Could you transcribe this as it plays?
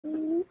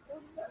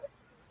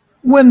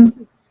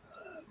when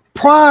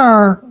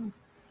prior,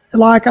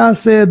 like I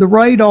said, the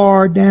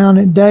radar down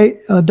in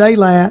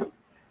Daylat,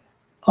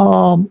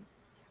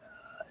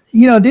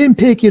 didn't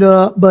pick it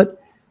up,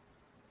 but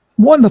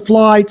one of the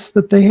flights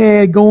that they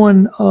had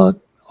going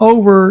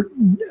over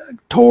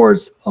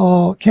towards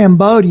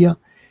Cambodia,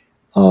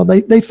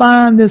 they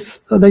find this,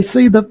 they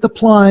see the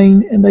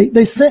plane, and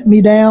they sent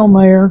me down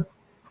there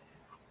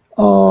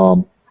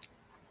to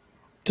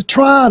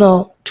try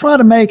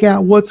to make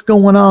out what's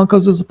going on,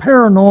 because it was a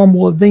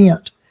paranormal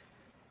event.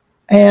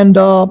 And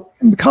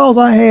because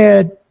I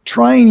had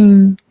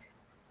training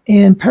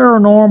in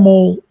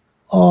paranormal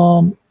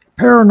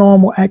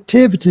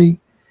activity,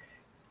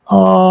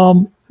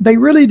 they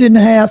really didn't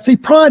have. See,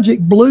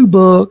 Project Blue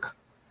Book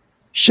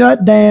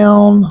shut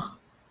down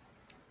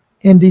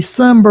in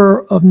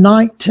December of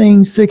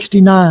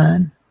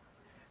 1969.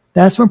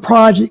 That's when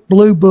Project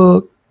Blue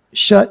Book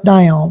shut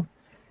down.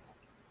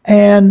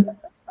 And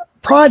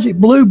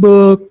Project Blue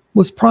Book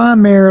was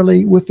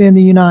primarily within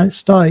the United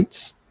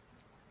States.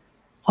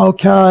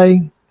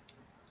 Okay.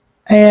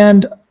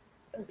 And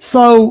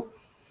so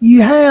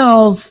you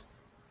have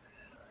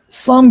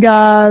some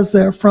guys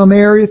that are from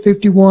Area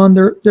 51,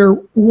 they're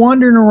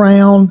wandering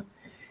around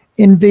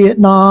in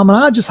Vietnam, and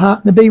I just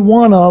happen to be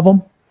one of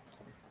them,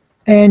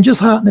 and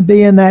just happen to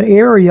be in that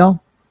area.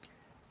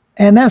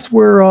 And that's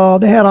where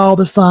they had all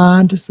the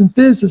scientists and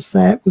physicists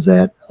that was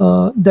at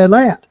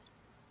Dalat.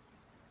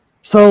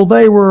 So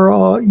they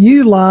were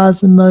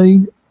utilizing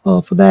me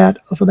for that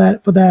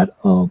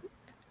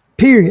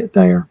period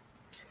there.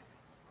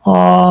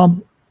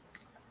 And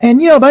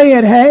they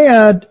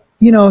had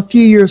a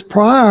few years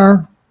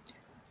prior.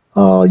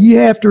 You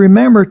have to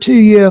remember, 2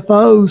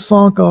 UFOs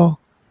sunk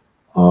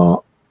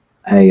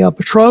a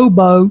patrol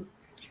boat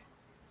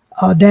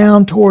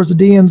down towards the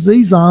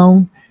DMZ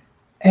zone,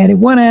 and it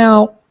went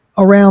out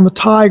around the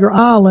Tiger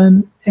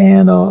Island,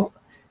 and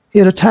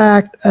it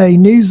attacked a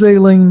New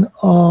Zealand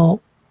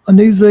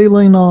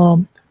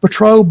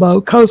patrol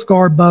boat, Coast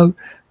Guard boat,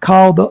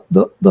 called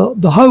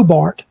the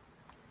Hobart.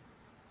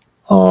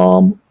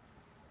 I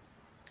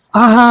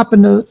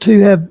happened to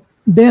have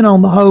been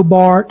on the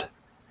Hobart,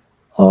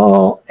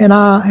 and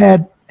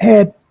I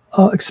had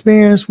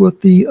experience with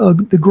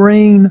the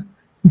green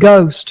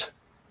ghost.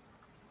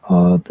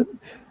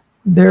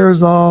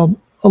 There's a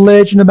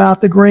legend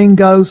about the green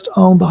ghost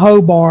on the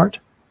Hobart,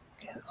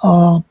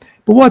 but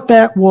what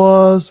that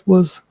was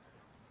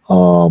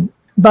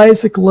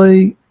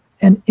basically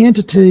an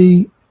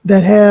entity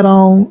that had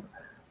on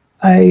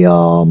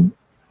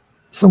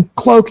some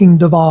cloaking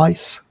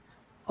device.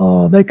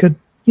 They could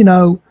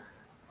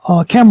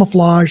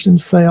camouflage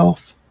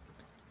themselves.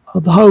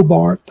 The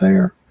Hobart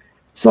there.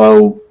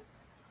 So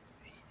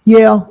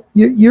yeah,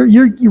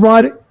 you're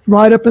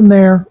right up in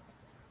there.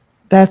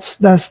 That's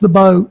the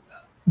boat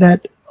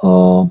that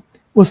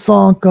was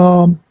sunk.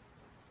 Well,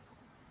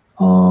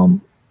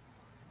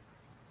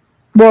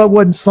 it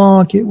wasn't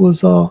sunk. It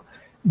was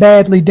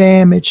badly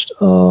damaged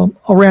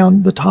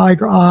around the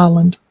Tiger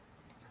Island.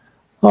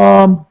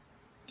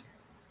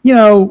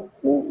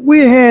 We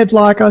had,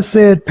 like I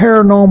said,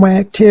 paranormal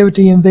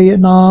activity in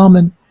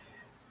Vietnam,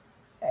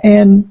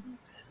 and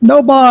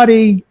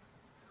nobody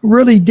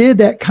really did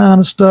that kind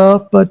of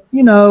stuff. But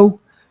me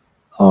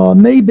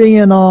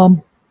being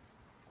from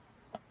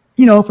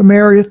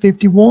Area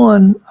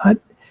 51,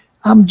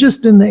 I'm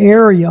just in the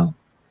area.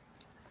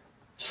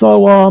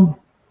 So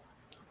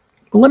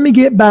let me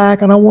get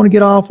back, and I want to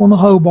get off on the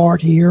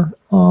Hobart here.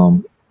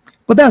 But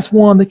that's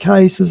one of the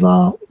cases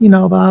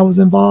that I was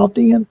involved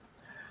in.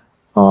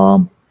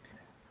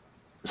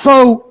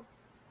 So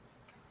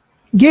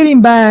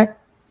getting back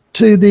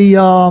to this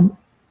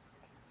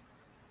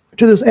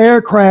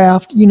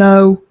aircraft,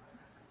 I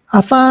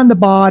find the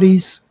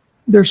bodies.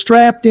 They're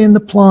strapped in the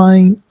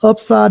plane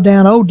upside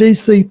down,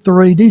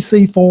 DC-3,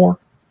 DC-4,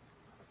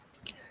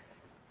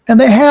 and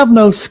they have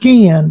no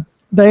skin.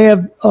 They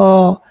have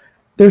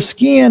their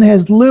skin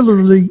has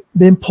literally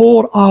been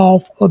pulled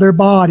off of their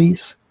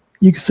bodies.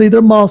 You can see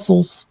their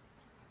muscles,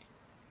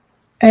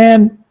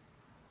 and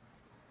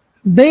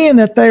being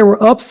that they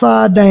were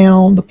upside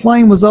down, the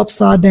plane was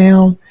upside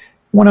down.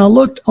 When I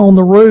looked on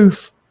the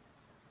roof,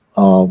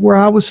 where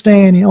I was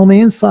standing on the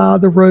inside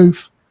of the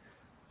roof,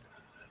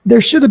 there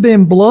should have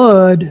been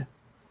blood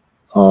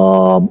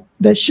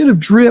that should have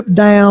dripped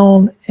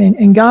down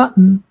and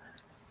gotten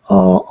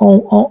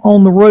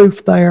on the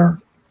roof there.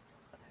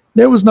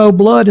 There was no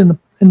blood in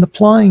the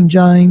plane,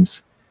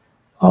 James.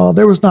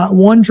 There was not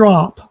one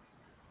drop.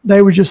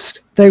 They were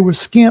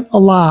skint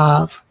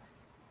alive.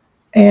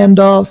 And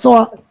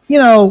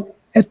so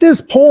at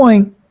this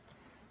point,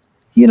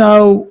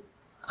 I'm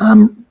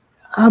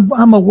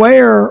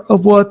aware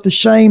of what the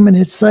shaman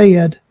had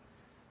said,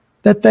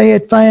 that they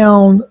had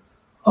found.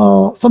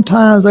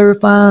 Sometimes they would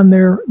find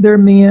their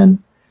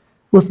men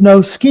with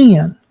no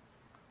skin.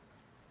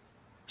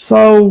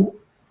 So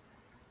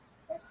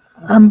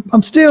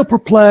I'm still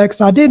perplexed.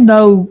 I didn't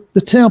know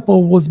the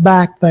temple was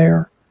back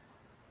there.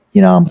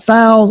 I'm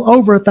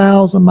over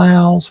 1,000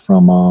 miles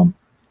from,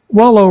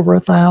 well over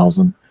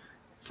 1,000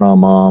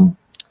 from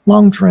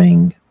Long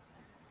Tring.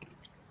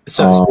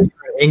 So you're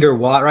at Angkor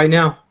Wat right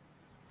now?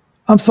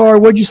 I'm sorry,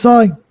 what'd you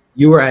say?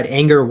 You were at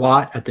Angkor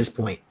Wat at this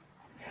point.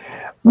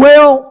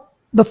 Well,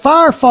 the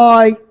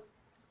firefight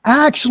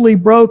actually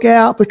broke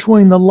out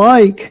between the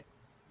lake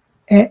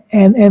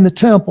and the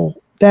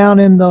temple down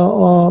in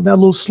the that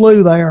little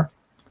slough there.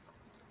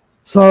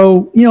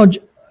 So,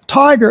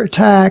 tiger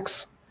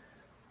attacks,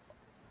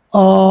 there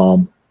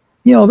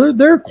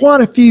are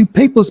quite a few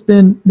people's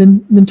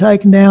been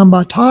taken down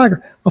by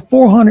tiger. A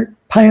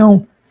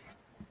 400-pound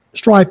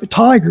striped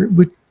tiger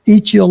would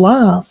eat you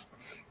alive.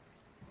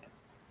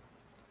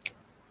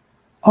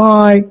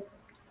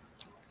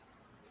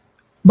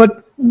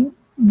 But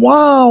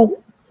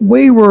while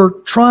we were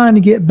trying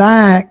to get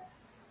back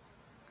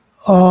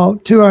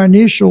to our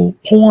initial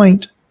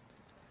point,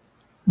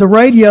 the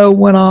radio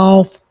went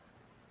off,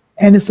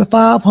 and it's the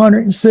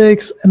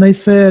 506, and they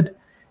said,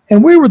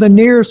 and we were the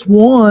nearest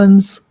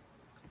ones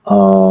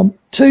to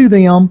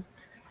them.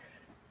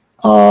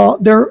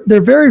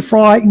 They're very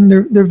frightened.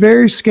 They're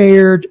very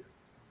scared,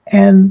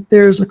 and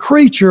there's a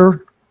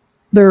creature.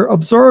 They're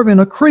observing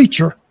a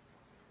creature.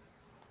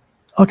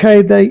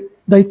 Okay,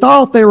 they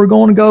thought they were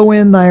going to go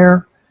in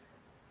there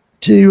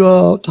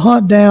to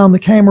hunt down the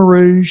Khmer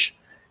Rouge,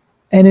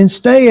 and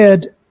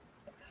instead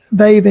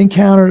they've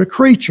encountered a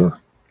creature.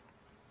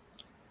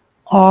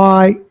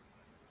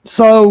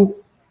 So,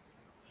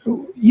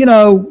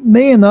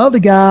 me and the other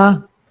guy,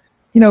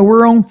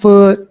 we're on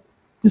foot.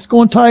 It's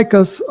going to take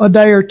us a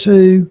day or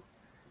two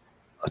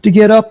to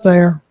get up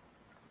there.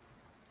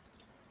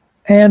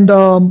 And,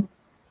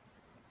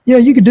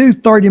 you could do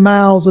 30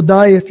 miles a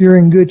day if you're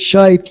in good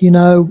shape,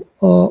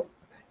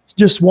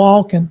 just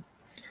walking.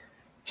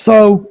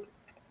 So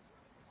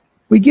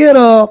we get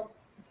up,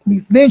 we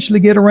eventually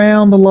get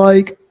around the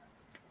lake,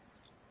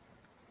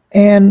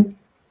 and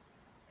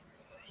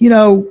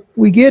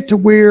we get to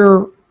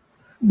where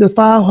the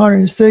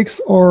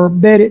 506 are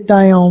bedded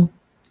down,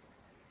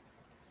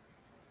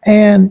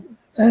 and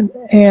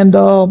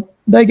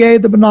they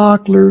gave the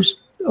binoculars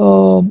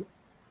to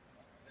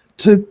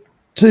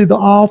the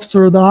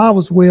officer that I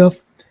was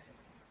with,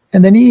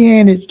 and then he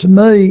handed it to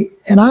me,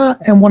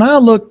 and when I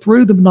looked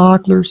through the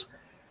binoculars,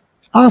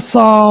 I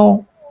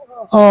saw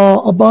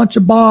a bunch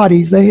of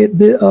bodies. They had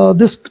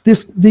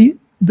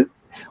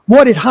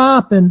what had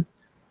happened.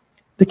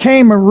 The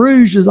Khmer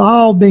Rouge has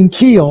all been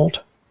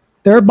killed.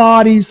 Their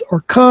bodies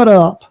are cut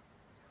up.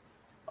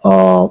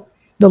 The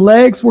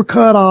legs were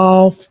cut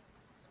off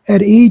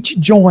at each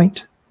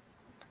joint.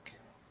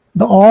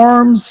 The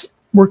arms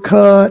were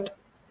cut.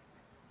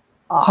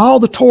 All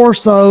the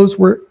torsos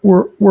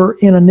were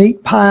in a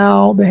neat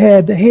pile. They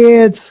had the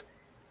heads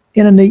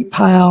in a neat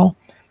pile.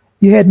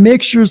 You had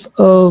mixtures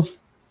of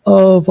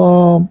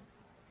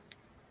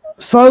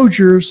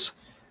soldiers,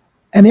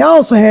 and they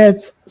also had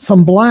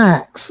some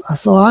blacks.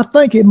 So I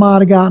think it might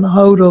have gotten a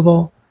hold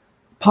of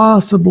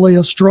possibly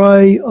a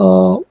stray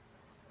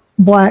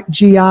black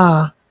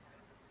GI.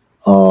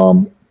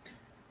 But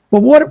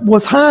what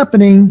was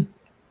happening,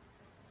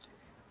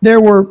 there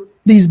were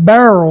these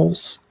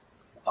barrels,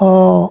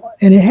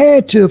 and it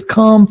had to have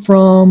come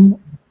from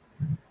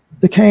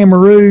the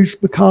Khmer Rouge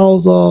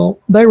because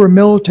they were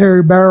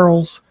military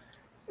barrels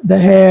that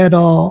had,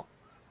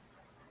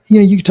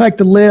 you could take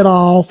the lid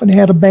off and it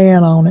had a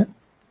band on it.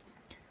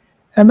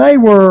 And they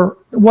were,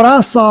 what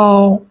I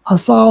saw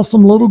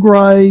some little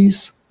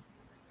grays,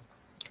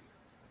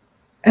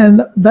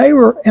 and I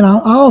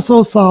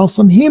also saw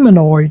some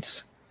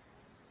humanoids.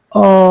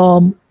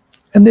 And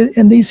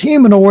these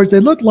humanoids, they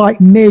looked like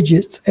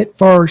midgets at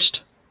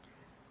first.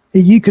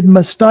 You could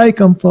mistake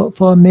them for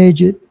a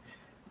midget,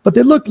 but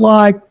they looked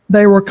like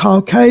they were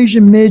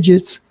Caucasian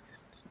midgets,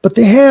 but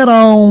they had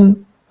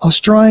on a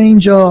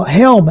strange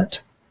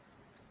helmet,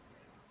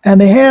 and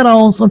they had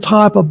on some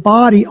type of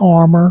body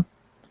armor,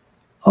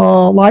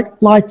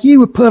 like you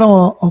would put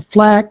on a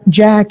flak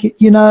jacket,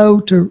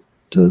 to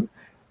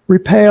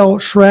repel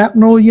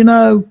shrapnel,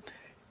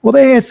 Well,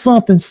 they had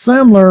something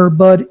similar,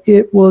 but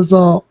it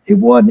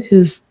wasn't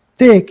as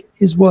thick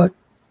as what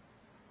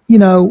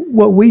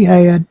we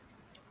had.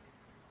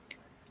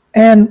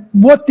 And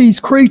what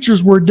these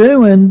creatures were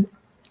doing,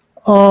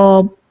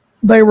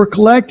 they were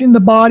collecting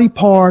the body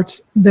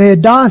parts. They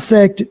had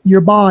dissected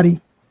your body.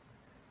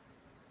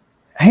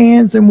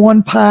 Hands in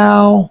one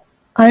pile,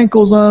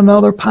 ankles on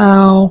another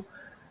pile.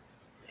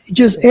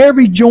 Just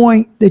every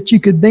joint that you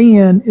could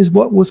bend is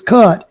what was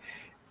cut.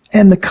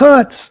 And the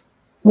cuts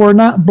were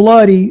not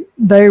bloody.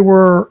 They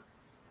were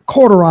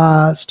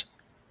cauterized,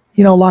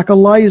 like a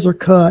laser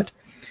cut.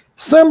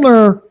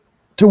 Similar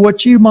to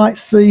what you might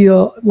see,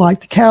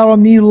 like the cattle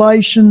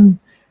mutilation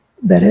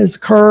that has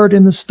occurred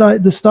in the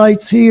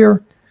states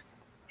here.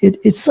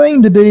 It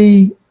seemed to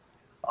be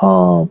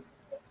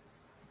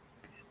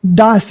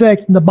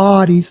dissecting the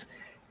bodies,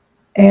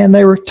 and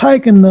they were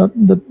taking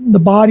the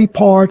body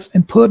parts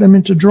and putting them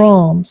into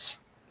drums.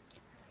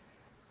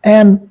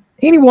 And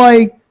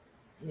anyway,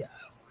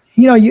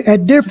 you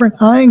at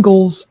different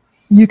angles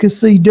you can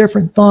see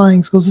different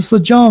things because it's a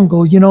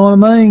jungle. You know what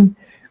I mean?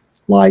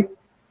 Like,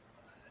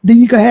 then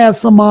you could have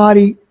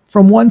somebody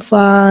from one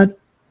side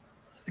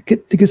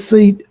could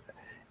see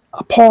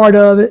a part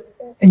of it,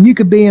 and you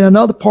could be in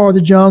another part of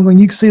the jungle and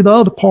you could see the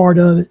other part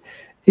of it.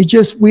 It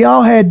just, we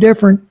all had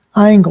different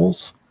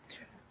angles.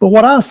 But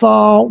what I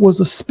saw was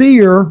a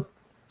spear,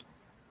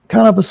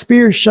 kind of a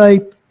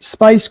spear-shaped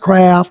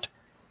spacecraft,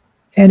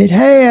 and it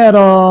had,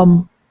 I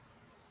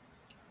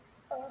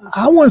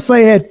want to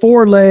say it had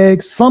 4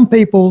 legs. Some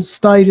people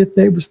stated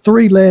there was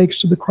 3 legs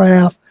to the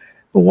craft,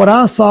 but what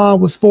I saw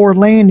was 4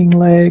 landing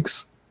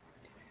legs.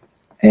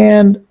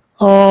 And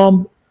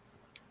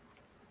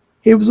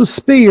it was a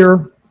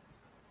spear,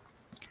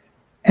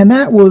 and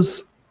that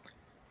was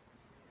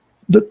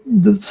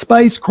the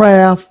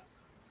spacecraft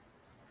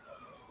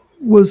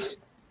was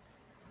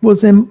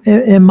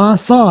in my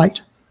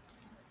sight.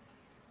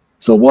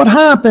 So what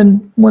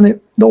happened when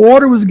the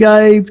order was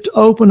gave to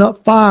open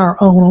up fire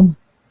on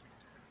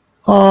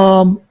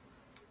them?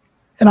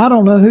 And I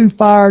don't know who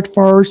fired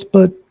first,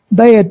 but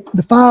they had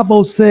the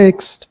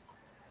 506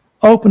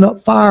 open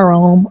up fire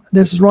on them.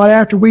 This is right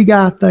after we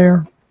got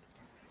there,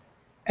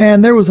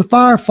 and there was a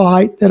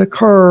firefight that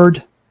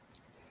occurred,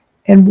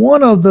 and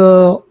one of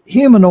the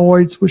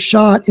humanoids was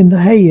shot in the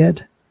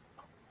head,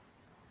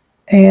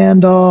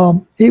 and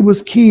it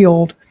was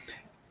killed.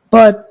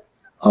 But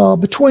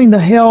between the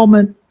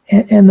helmet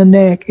and the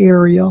neck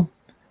area,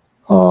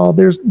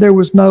 there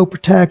was no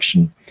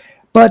protection.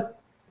 But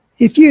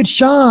if you had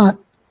shot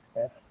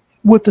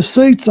with the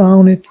suits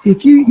on,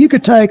 if you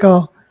could take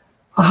a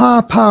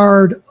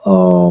high-powered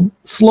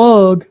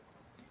slug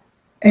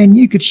and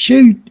you could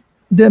shoot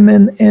them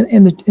in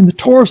the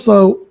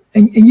torso,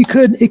 and you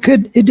could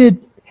it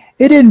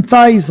didn't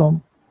phase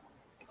them.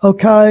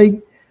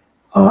 Okay,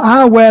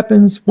 our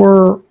weapons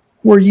were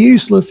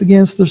useless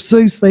against the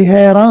suits they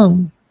had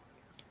on.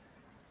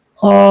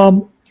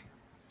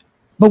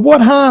 But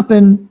what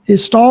happened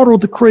is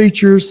startled the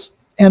creatures,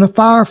 and a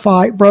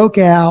firefight broke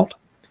out.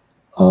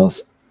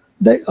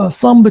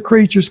 Some of the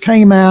creatures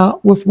came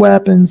out with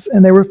weapons,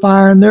 and they were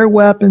firing their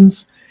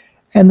weapons,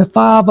 and the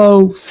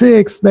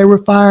 506 they were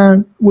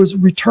firing was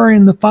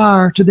returning the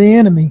fire to the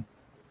enemy.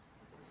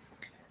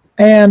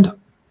 And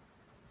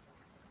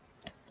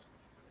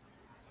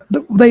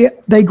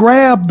they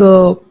grabbed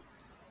the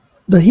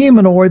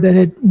humanoid that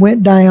had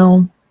went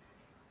down,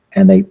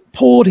 and they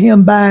pulled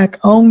him back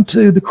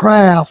onto the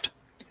craft.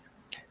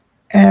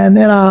 And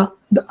then I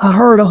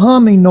heard a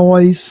humming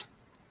noise,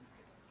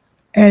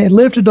 and it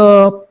lifted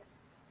up,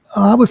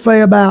 I would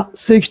say about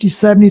 60,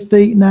 70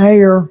 feet in the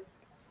air.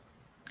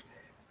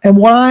 And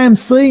what I'm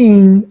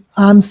seeing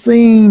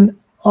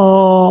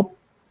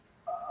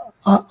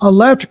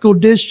electrical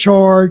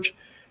discharge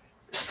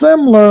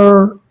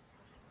similar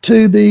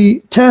to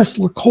the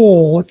Tesla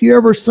coil. If you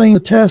ever seen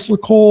the Tesla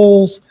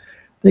coils,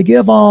 they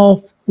give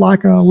off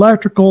like an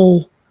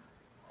electrical.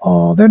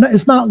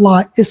 It's not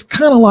like, it's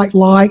kind of like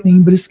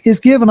lightning, but it's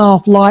giving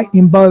off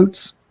lightning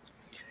bolts.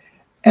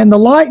 And the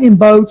lightning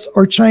bolts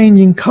are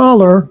changing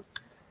color.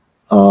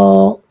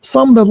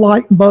 Some of the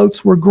lightning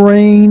bolts were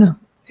green,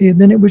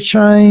 and then it would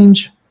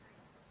change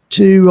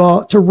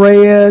to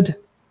red,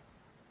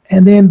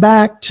 and then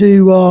back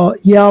to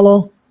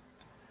yellow.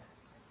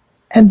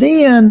 And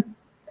then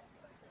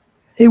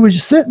it was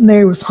just sitting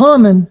there, it was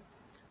humming,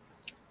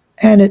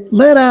 and it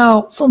let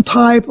out some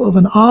type of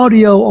an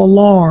audio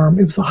alarm.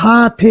 It was a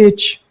high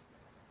pitch,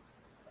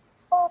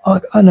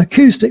 an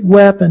acoustic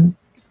weapon.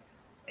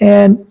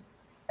 And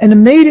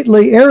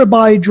immediately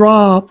everybody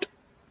dropped,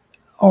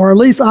 or at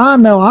least I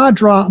know I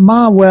dropped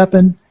my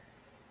weapon,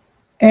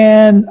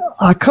 and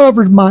I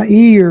covered my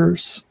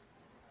ears.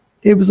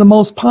 It was the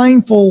most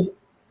painful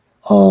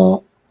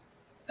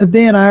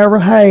event I ever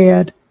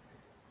had.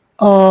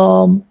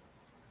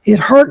 It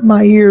hurt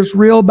my ears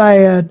real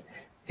bad,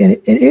 and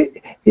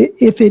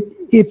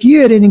if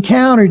you had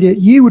encountered it,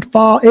 you would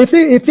fall. If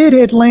it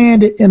had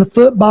landed in a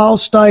football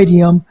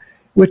stadium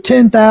with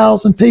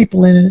 10,000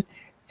 people in it,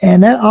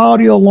 and that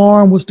audio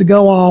alarm was to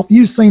go off,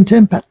 you've seen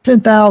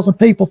 10,000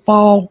 people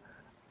fall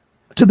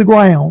to the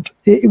ground.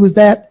 It was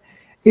that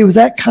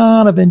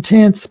kind of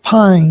intense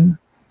pain.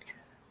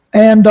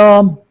 And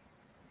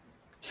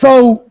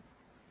so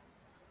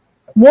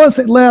once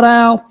it let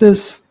out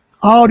this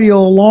audio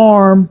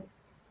alarm,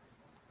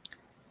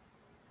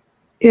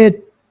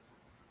 it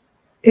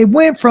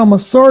went from a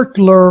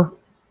circular,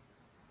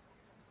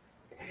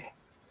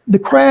 the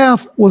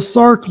craft was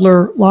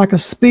circular like a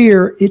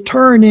spear. It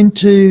turned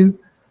into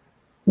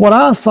what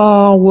I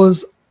saw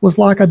was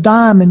like a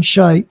diamond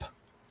shape.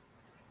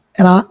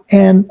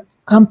 And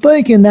I'm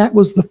thinking that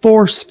was the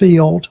force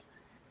field,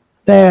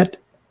 that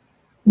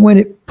when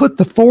it put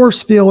the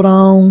force field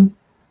on,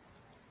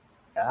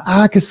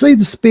 I could see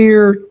the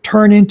spear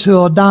turn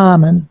into a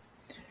diamond.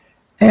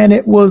 And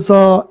it was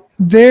a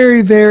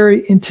very,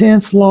 very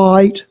intense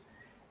light.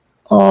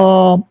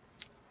 And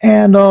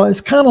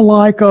it's kind of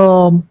like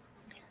a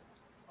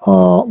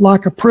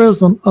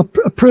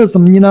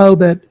prism, you know,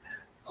 that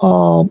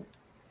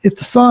if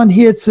the sun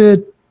hits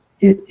it,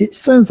 it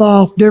sends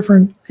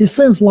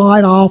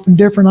light off in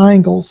different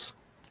angles.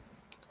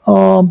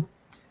 And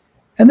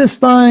this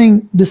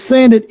thing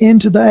descended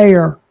into the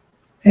air,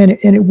 and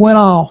it went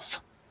off.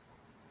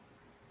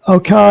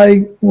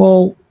 Okay,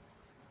 well,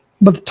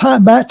 by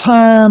that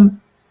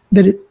time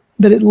that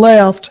it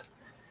left,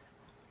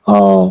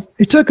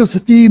 it took us a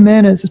few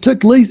minutes. It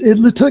took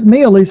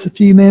me at least a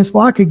few minutes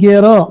before I could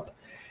get up,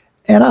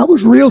 and I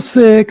was real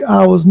sick.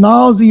 I was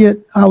nauseous.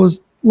 I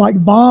was like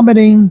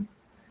vomiting,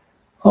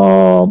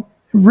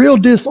 real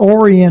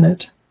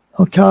disoriented.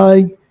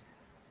 Okay,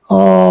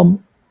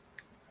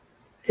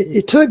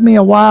 it took me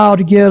a while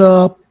to get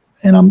up,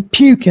 and I'm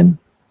puking,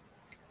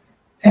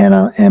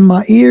 and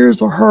my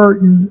ears are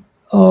hurting.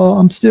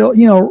 I'm still,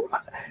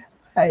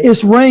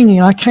 it's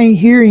ringing. I can't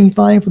hear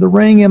anything for the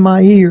ring in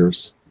my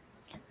ears.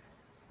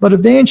 But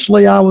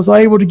eventually, I was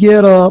able to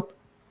get up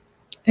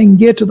and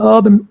get to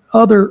the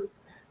other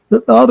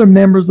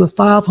members of the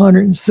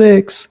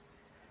 506,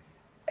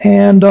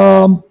 and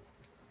the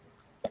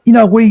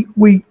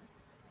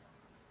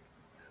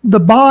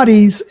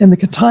bodies and the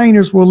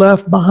containers were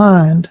left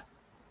behind.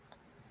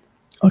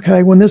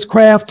 Okay, when this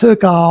craft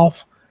took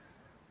off,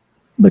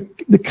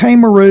 the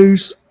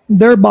kangaroos,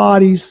 their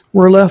bodies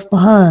were left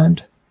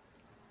behind,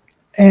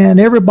 and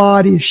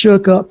everybody is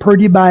shook up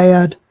pretty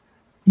bad.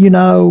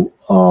 You're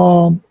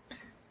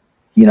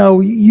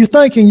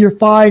thinking you're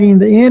fighting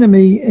the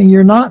enemy, and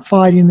you're not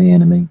fighting the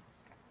enemy.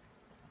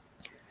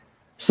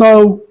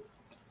 So,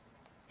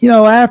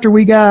 after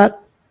we got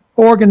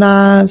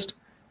organized,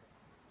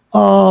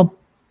 I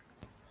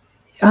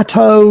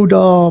told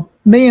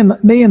me and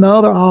the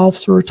other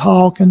officer were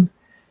talking,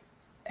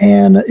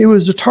 and it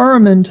was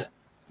determined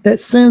that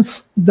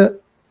since the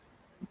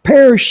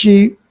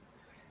parachute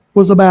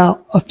was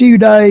about a few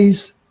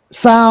days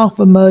south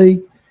of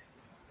me,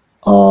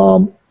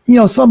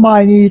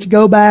 somebody needed to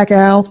go back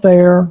out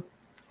there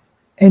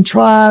and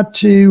try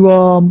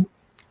to,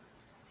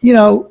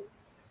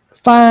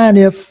 find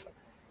if,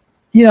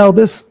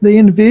 the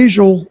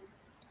individual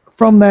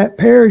from that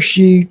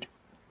parachute,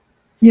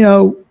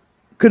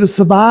 could have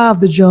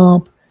survived the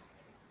jump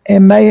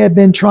and may have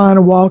been trying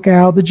to walk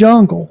out of the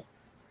jungle.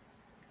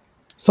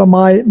 So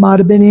might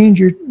have been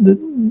injured.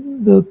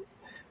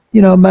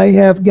 May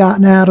have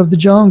gotten out of the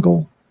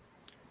jungle.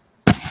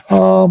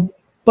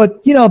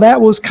 But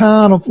that was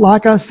kind of,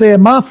 like I said,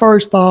 my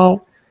first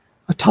thought,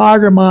 a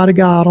tiger might have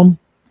got him.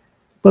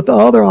 But the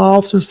other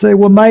officers said,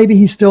 well, maybe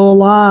he's still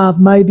alive.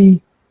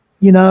 Maybe,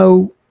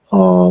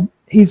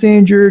 he's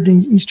injured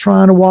and he's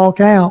trying to walk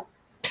out.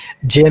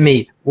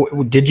 Jimmy,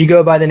 did you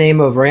go by the name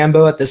of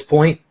Rambo at this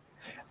point?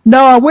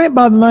 No, I went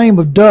by the name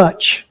of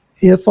Dutch.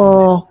 If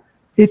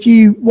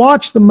you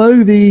watch the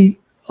movie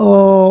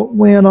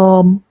when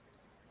Arnold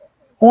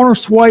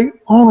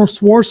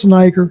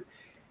Schwarzenegger,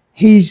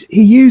 he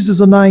uses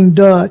the name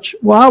Dutch.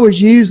 Well, I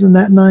was using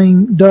that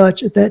name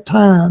Dutch at that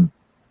time.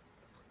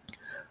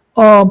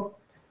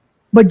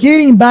 But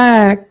getting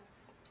back,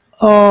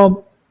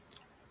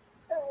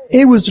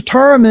 it was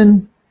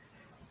determined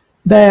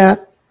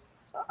that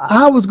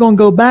I was going to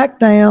go back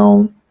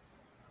down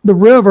the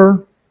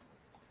river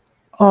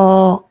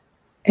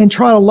and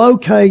try to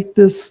locate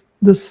this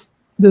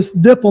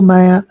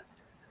diplomat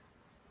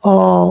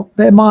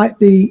that might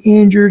be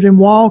injured and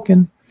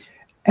walking,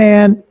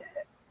 and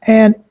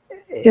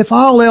if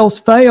all else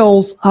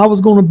fails, I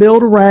was going to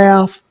build a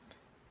raft,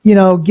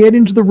 get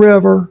into the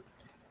river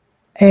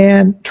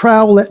and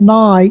travel at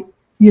night,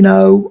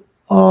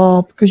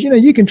 because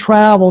you can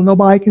travel,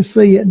 nobody can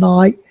see at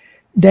night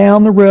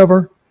down the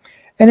river.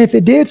 And if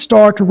it did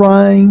start to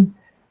rain,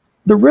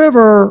 the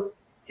river,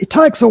 it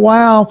takes a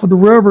while for the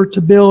river to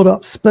build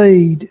up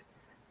speed,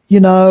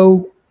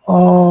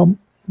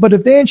 but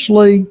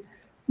eventually,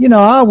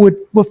 I would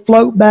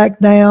float back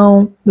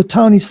down the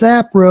Tony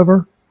Sap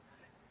River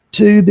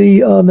to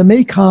the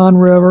Mekong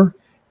River,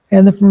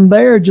 and then from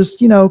there, just,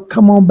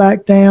 come on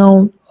back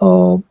down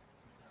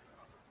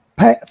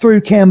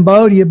through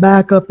Cambodia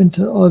back up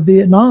into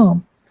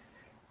Vietnam.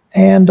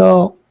 And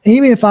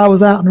even if I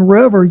was out in the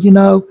river,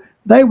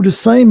 they would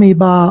just see me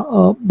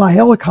by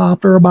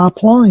helicopter or by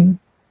plane.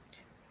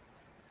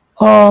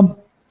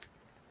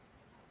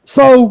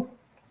 So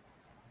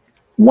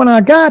when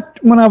I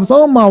was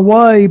on my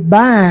way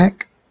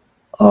back,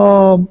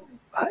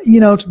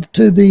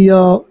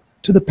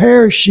 to the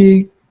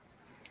parachute,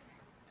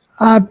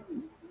 I,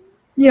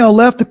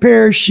 left the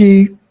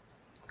parachute,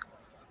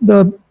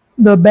 the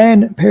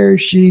abandoned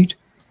parachute,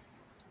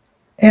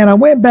 and I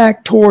went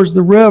back towards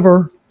the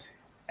river,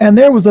 and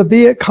there was a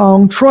Viet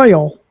Cong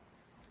trail.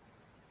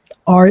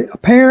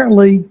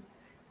 Apparently,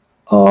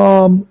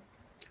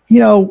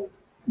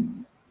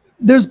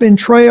 there's been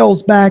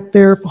trails back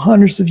there for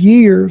hundreds of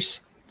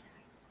years,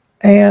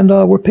 and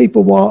where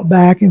people walk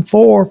back and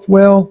forth.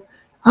 Well,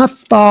 I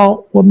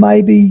thought, well,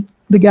 maybe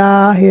the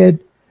guy had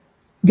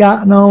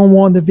gotten on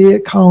one of the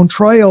Viet Cong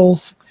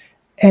trails,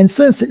 and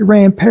since it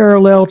ran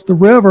parallel to the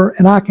river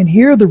and I can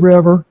hear the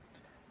river,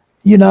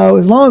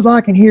 as long as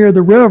I can hear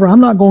the river, I'm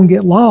not going to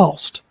get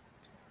lost.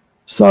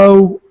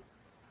 So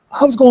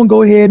I was going to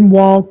go ahead and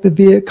walk the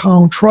Viet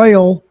Cong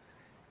trail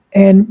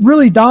and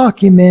really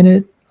document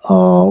it.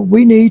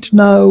 We need to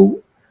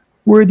know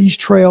where these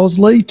trails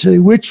lead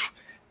to, which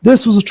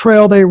this was a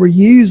trail they were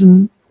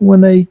using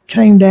when they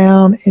came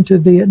down into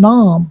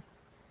Vietnam.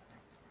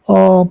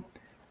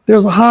 The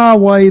there's a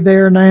highway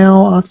there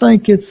now. I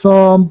think it's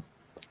let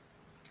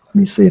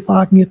me see if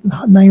I can get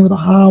the name of the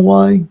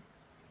highway.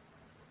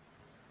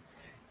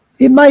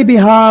 It may be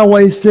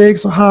Highway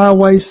 6 or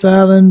Highway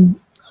 7.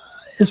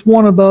 It's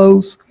one of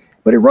those,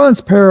 but it runs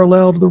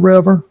parallel to the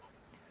river.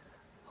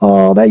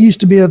 That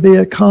used to be a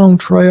Viet Cong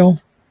trail.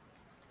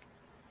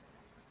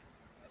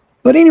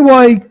 But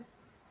anyway,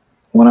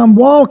 when I was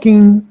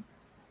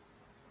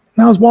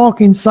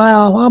walking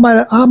south,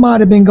 I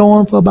might have been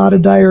going for about a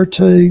day or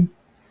two.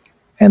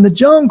 And the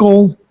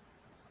jungle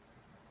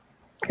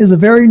is a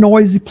very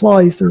noisy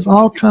place. There's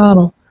all kind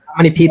of. How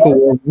many people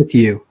were with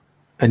you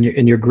in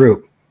your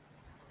group?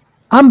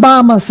 I'm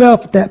by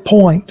myself at that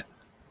point.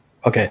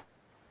 Okay.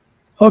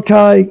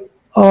 Okay.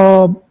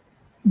 The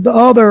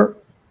other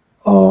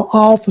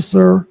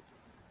officer,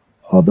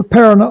 other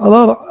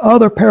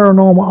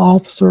paranormal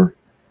officer,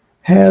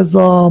 has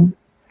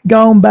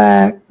gone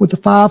back with the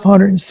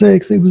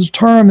 506. It was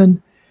determined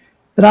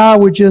that I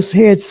would just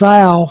head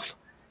south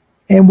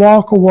and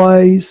walk a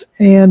ways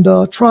and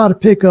try to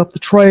pick up the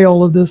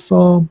trail of this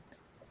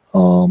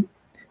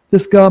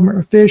this government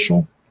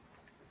official.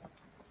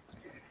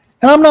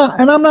 And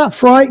I'm not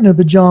frightened of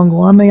the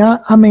jungle. I mean,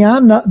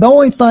 I'm not,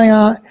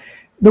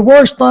 the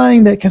worst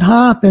thing that can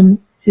happen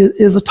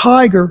is a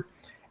tiger.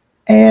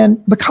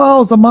 And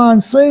because the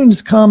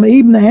monsoons come,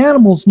 even the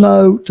animals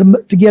know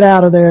to get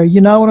out of there.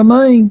 You know what I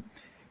mean?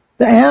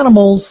 The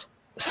animals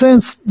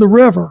sense the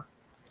river.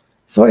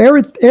 So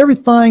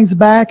everything's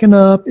backing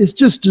up. It's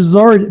just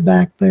deserted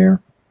back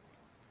there.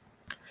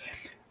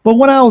 But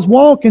when I was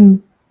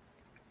walking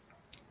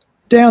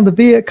down the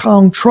Viet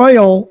Cong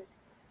trail,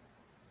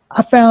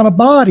 I found a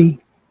body.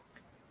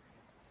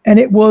 And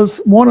it was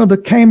one of the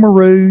Khmer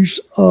Rouge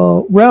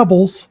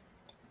rebels.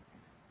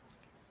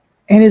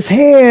 And his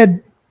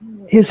head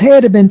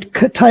had been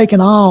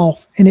taken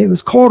off, and it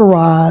was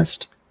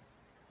cauterized.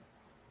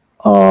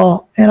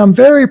 And I'm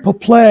very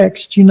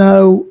perplexed,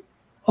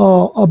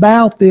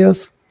 about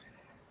this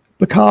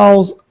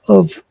because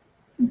of,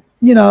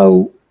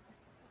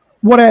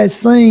 what I had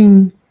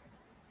seen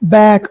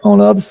back on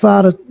the other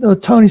side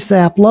of Tony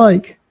Sap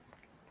Lake.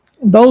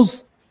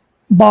 Those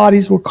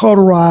bodies were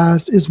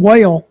cauterized as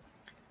well.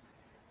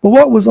 But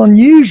what was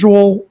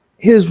unusual,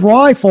 his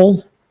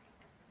rifle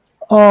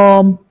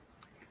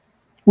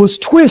was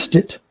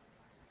twisted.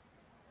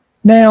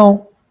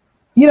 Now,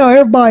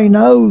 everybody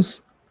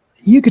knows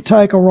you could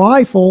take a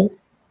rifle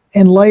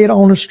and lay it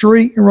on a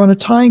street and run a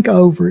tank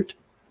over it.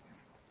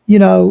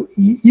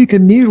 You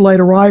can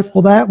mutilate a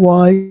rifle that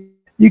way.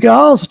 You could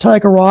also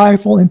take a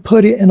rifle and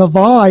put it in a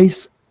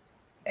vise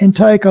and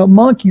take a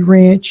monkey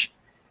wrench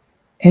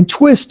and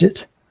twist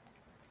it.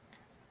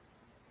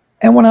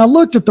 And when I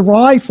looked at the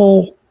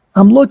rifle,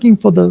 I'm looking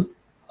for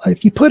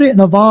if you put it in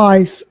a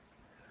vise,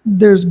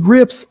 there's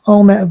grips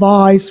on that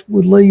vise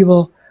would leave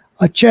a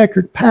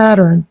checkered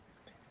pattern.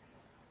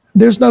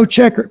 There's no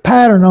checkered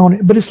pattern on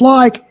it, but it's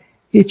like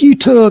if you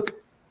took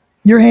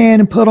your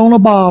hand and put on a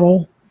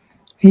bottle,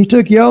 and you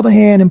took your other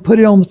hand and put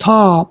it on the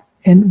top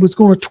and was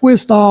going to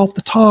twist off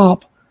the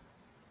top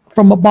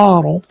from a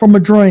bottle, from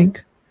a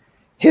drink.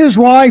 His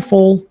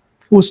rifle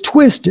was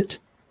twisted.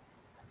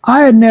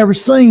 I had never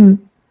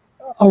seen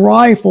a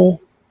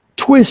rifle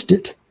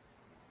twisted.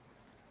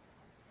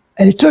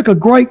 And it took a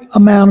great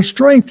amount of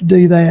strength to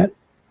do that.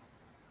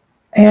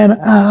 And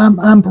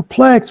I'm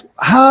perplexed.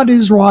 How did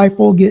his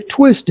rifle get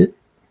twisted?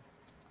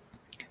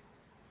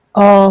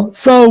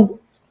 So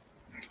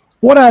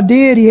what I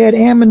did, he had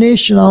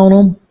ammunition on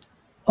him.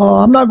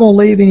 I'm not going to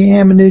leave any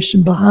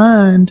ammunition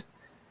behind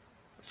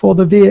for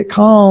the Viet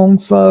Cong.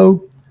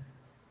 So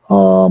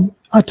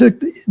I took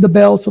the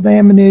belts of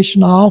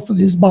ammunition off of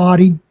his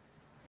body.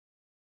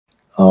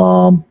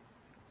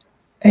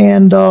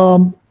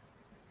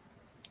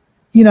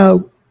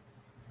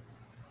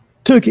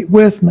 Took it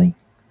with me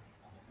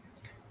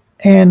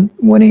and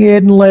went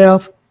ahead and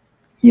left,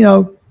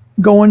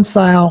 going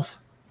south.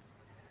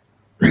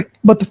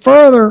 But the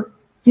further,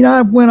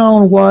 I went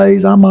on a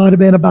ways, I might have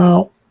been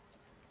about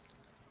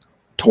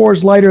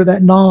towards later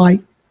that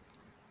night.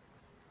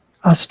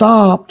 I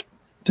stopped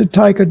to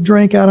take a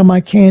drink out of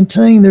my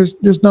canteen.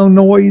 There's no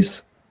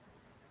noise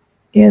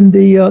in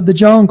the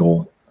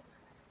jungle.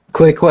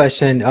 Quick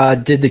question.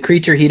 Did the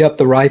creature heat up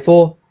the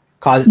rifle?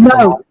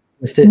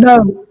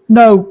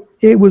 No,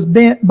 it was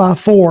bent by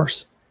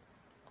force.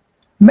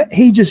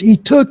 He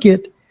took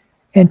it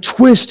and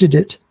twisted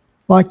it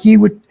like you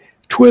would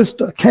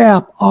twist a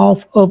cap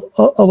off of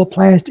a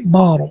plastic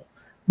bottle.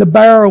 The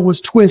barrel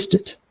was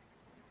twisted.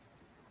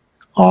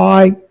 All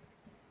right.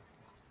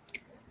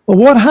 But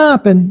what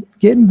happened,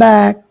 getting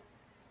back,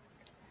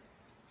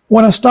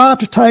 when I stopped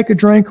to take a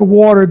drink of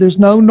water, there's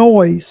no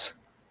noise.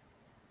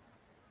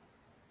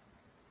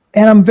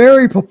 And I'm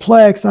very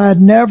perplexed. I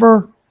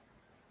never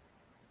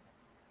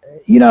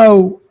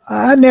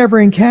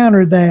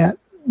encountered that.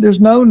 There's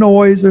no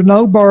noise, there's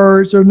no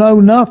birds, there's no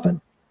nothing.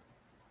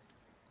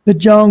 The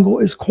jungle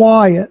is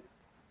quiet.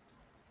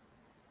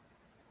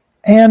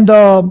 And,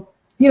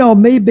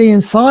 me being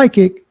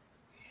psychic,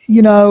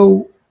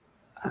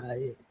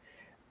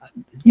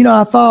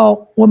 I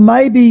thought, well,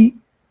 maybe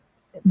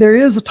there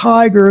is a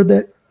tiger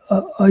that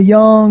a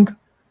young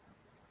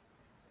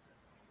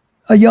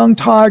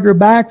tiger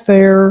back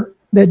there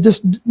that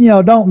just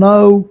don't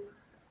know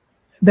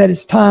that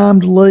it's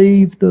time to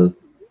leave the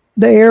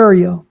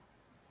area.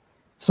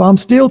 So I'm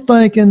still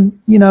thinking,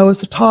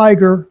 it's a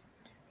tiger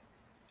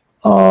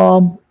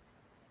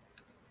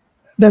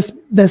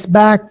that's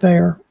back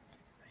there.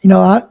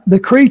 The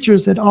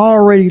creatures had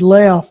already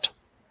left,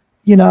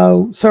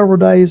 several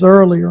days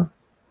earlier.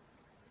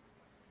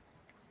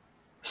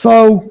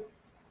 So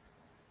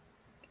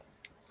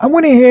I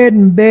went ahead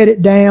and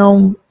bedded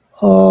down,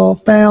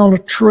 found a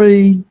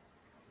tree,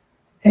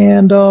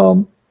 and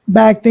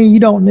back then you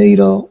don't need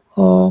a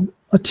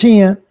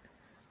tent.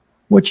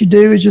 What you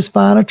do is just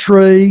find a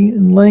tree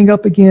and lean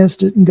up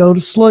against it and go to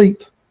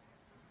sleep.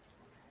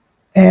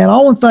 And the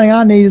only thing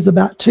I need is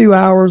about 2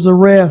 hours of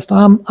rest.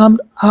 I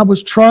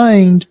was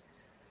trained.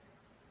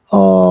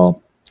 The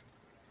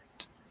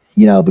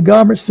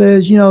government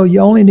says you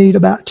only need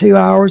about 2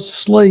 hours of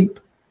sleep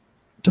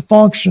to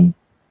function.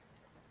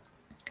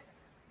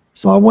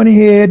 So I went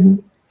ahead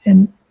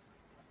and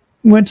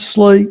went to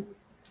sleep.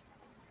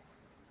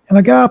 And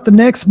I got up the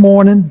next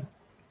morning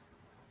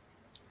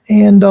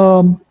and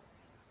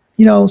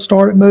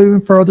started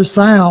moving further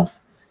south.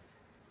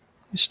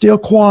 It's still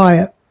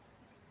quiet.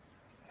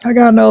 I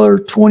got another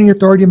 20 or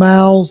 30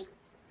 miles,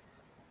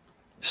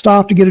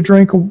 stopped to get a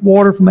drink of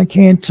water from my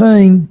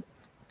canteen.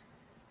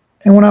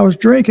 And when I was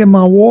drinking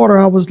my water,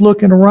 I was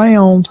looking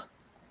around,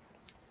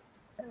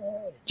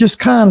 just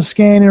kind of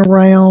scanning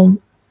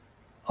around.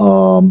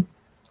 And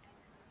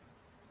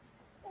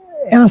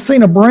I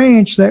seen a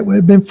branch that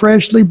had been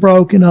freshly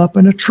broken up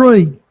in a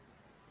tree.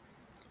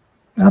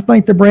 I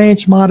think the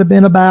branch might have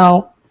been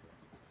about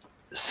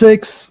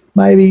 6,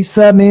 maybe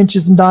 7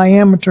 inches in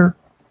diameter.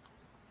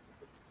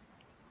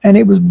 And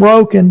it was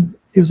broken.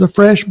 It was a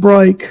fresh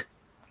break.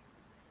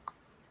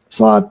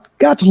 So I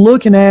got to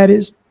looking at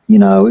it.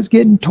 It's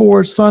getting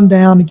towards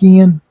sundown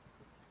again.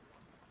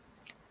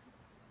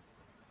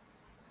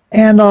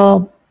 And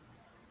I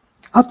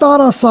thought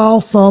I saw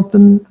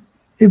something.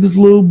 It was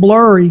a little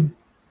blurry.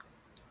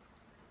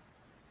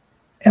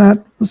 And I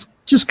was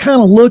just kind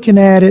of looking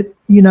at it,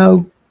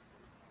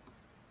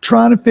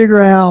 trying to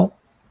figure out,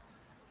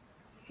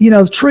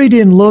 the tree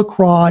didn't look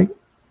right.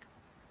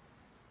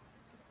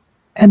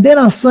 And then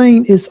I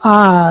seen its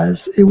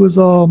eyes. It was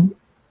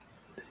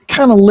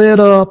kind of lit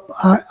up.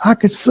 I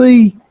could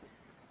see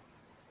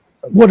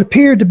what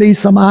appeared to be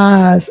some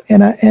eyes,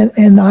 and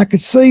I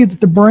could see that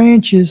the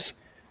branches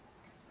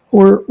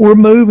were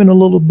moving a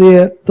little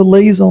bit, the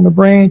leaves on the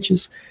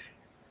branches.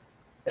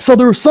 So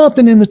there was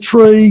something in the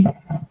tree,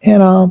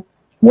 and I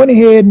went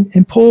ahead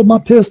and pulled my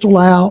pistol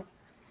out,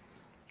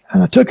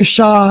 and I took a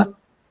shot,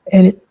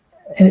 and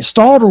it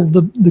startled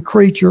the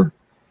creature.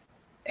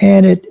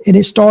 And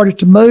it started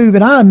to move,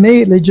 and I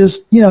immediately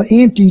just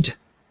emptied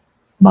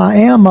my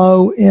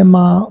ammo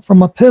from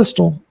my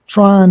pistol,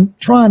 trying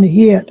to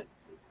hit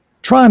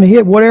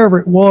whatever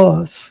it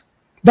was.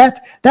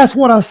 That's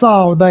what I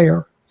saw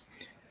there.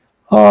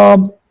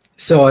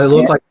 So it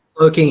looked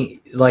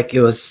looking like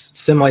it was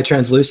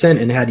semi-translucent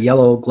and had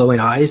yellow glowing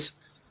eyes.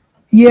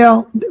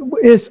 Yeah,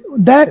 it's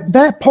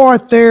that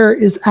part there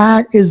is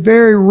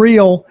very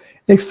real,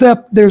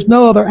 except there's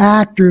no other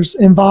actors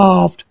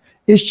involved.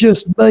 It's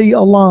just me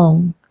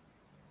alone.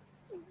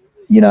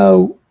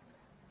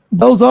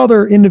 Those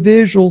other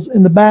individuals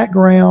in the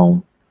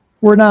background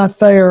were not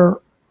there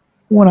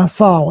when I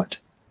saw it.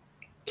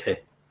 Okay.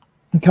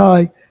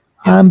 Yeah.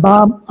 I'm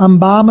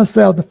by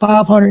myself. The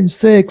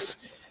 506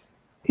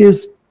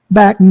 is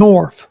back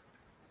north.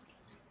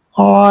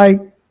 All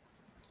right.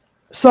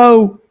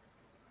 So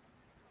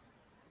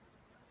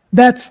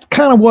that's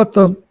kind of what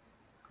the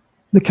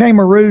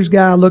Khmer Rouge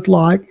guy looked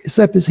like,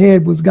 except his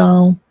head was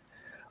gone.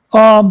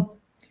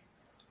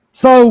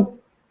 So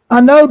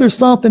I know there's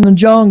something in the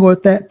jungle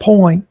at that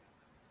point,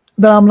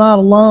 that I'm not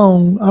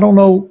alone. I don't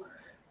know,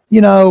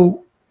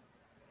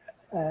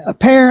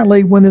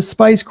 apparently when the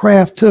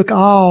spacecraft took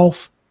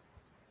off,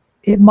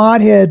 it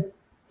might have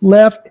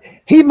left.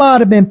 He might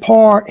have been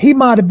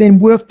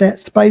with that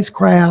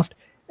spacecraft,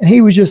 and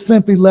he was just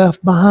simply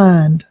left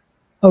behind.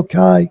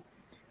 Okay.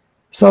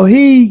 So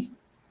he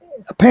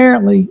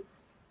apparently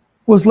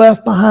was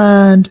left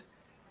behind,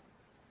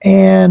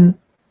 and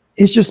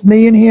it's just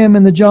me and him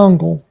in the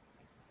jungle.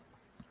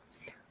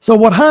 So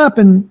what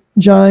happened,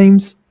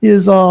 James,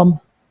 is,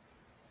 I'm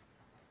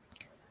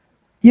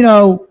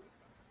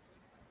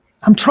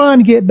trying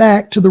to get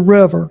back to the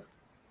river.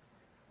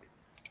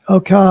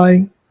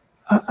 Okay.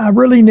 I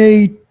really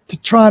need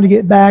to try to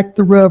get back to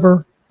the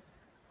river.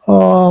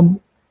 I'm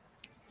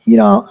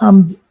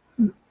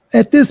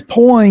at this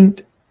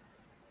point,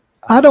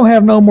 I don't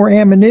have no more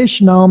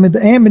ammunition on me.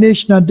 The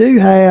ammunition I do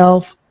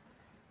have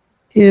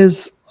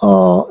is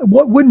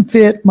what wouldn't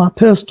fit my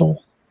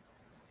pistol.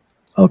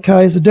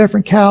 Okay, it's a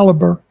different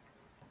caliber.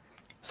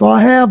 So I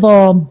have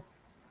that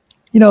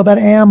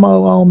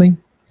ammo on me.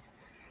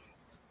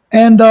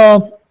 And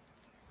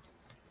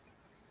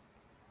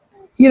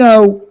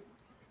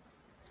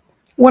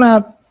when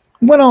I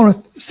went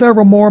on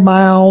several more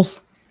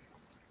miles,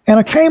 and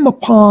I came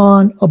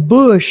upon a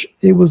bush.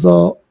 It was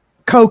a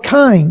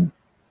cocaine.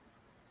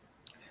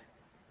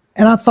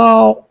 And I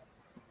thought,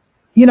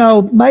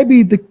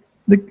 maybe the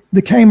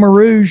Khmer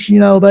Rouge,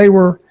 they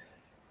were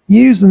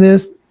using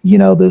this,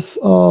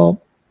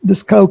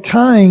 this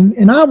cocaine.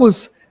 And I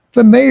was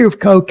familiar with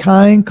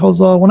cocaine because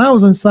when I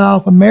was in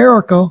South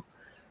America,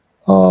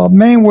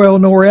 Manuel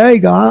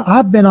Noriega,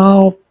 I've been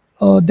all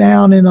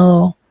down in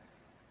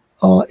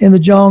the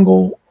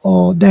jungle,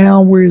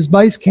 down where his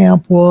base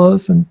camp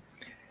was, and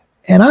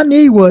I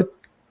knew what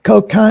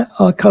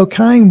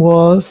cocaine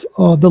was,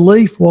 the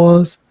leaf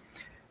was.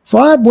 So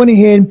I went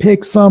ahead and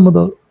picked some of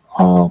the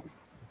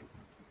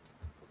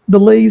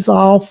leaves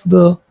off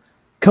the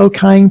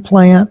cocaine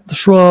plant, the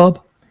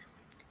shrub,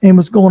 and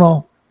was going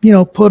to,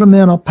 put them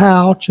in a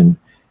pouch and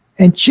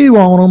chew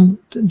on them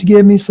to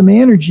give me some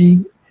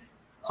energy,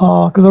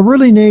 because I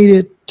really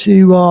needed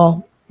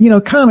to,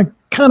 kind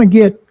of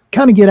get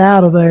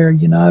out of there,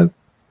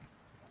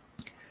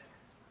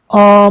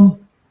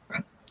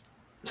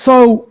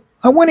 So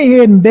I went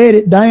ahead and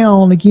bedded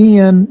down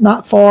again,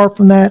 not far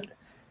from that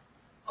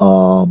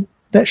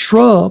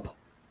shrub.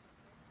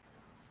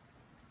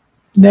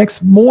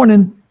 Next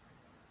morning,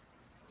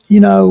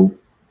 I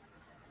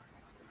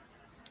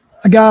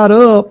got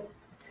up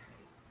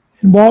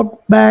and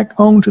walked back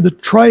onto the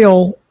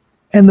trail,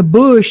 and the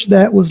bush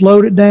that was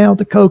loaded down with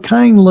the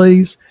cocaine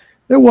leaves,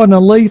 there wasn't a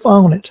leaf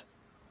on it.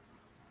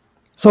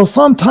 So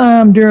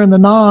sometime during the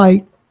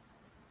night,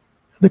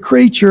 the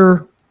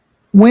creature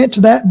went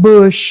to that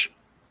bush.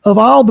 Of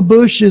all the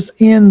bushes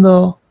in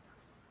the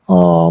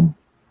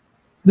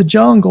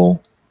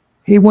jungle,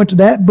 he went to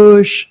that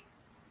bush.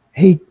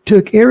 He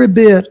took every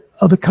bit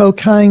of the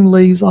cocaine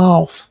leaves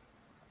off.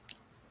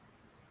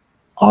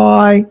 All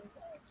right,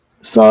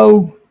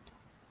 so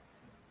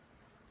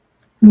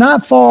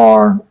not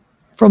far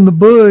from the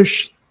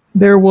bush,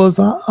 there was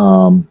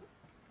the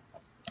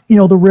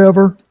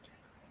river,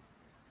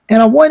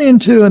 and I went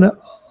into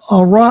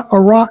a rock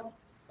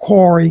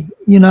quarry.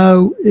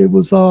 It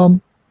was I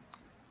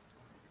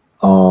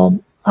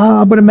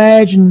would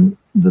imagine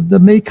the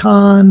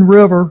Mekong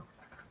River,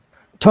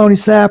 Tony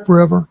Sap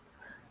River,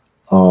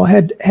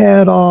 had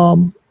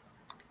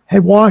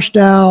washed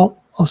out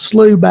a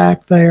slough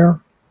back there,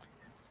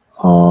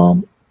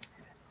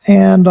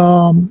 and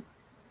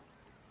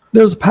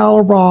there's a pile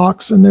of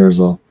rocks, and there's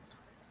a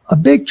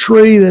big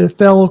tree that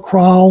fell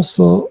across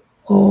a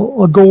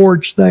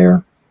gorge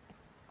there,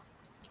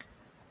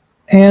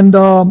 and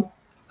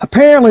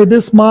apparently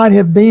this might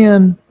have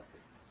been.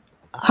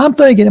 I'm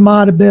thinking it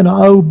might have been an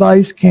old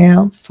base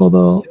camp for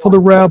the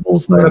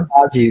rebels there.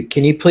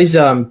 Can you please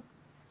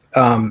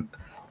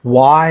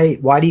why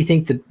do you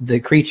think the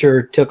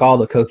creature took all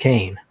the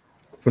cocaine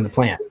from the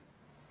plant?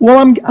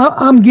 Well,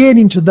 I'm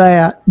getting to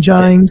that,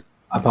 James.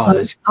 I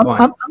apologize.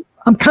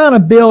 I'm kind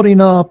of building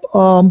up.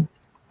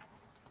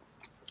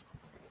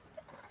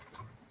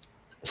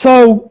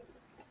 So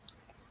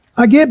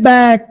I get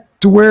back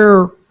to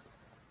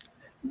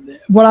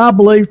what I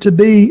believe to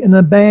be an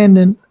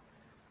abandoned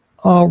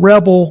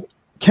rebel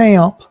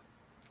camp,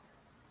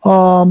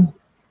 and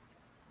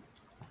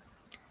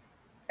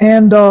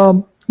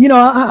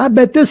I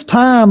bet this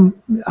time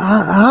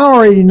I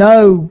already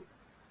know,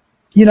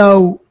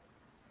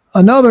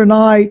 another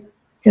night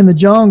in the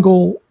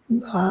jungle,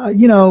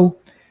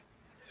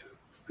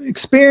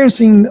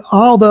 experiencing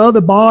all the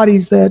other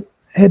bodies that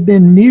had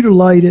been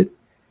mutilated.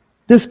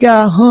 This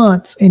guy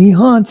hunts, and he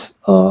hunts.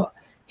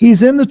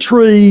 He's in the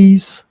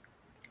trees,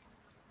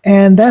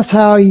 and that's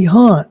how he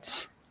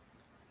hunts.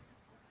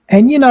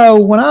 And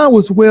when I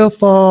was with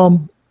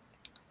that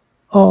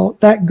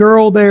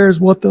girl there, is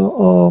what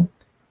the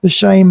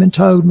shaman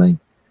told me.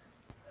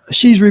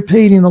 She's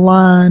repeating the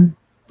line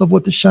of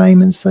what the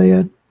shaman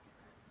said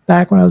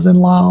back when I was in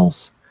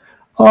Laos.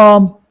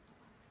 But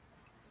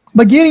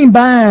getting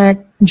back,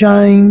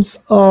 James,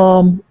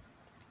 I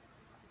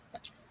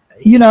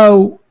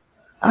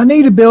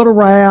need to build a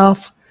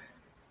raft,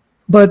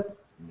 but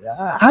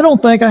I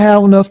don't think I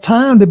have enough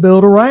time to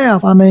build a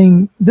raft. I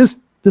mean, this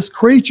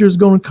creature is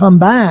going to come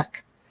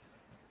back.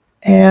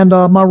 And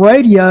my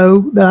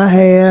radio that I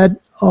had,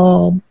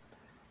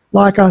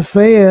 like I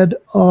said,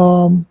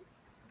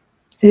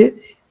 it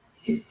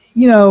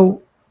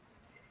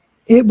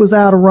was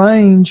out of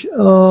range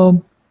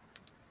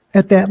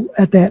at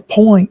that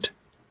point,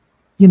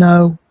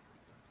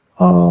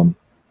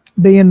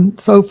 being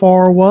so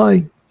far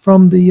away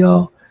from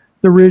the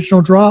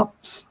original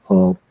drops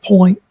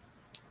point.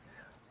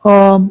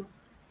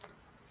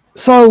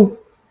 So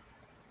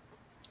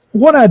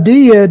what I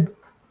did,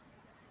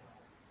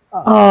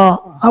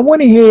 I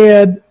went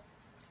ahead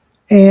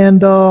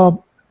and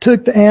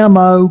took the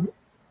ammo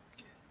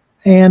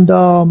and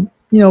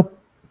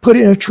put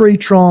it in a tree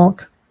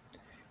trunk,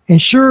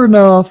 and sure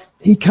enough,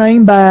 he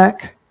came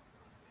back,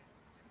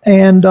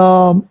 and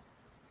I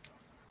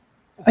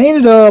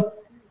ended up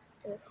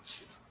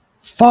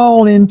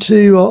falling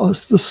into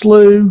the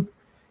slough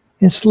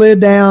and slid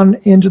down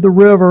into the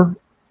river.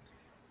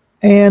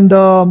 And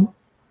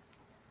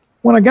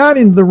when I got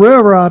into the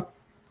river, I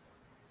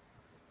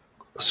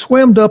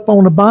swam up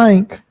on the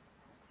bank,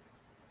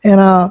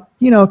 and I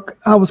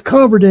was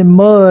covered in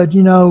mud,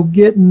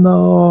 getting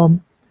the,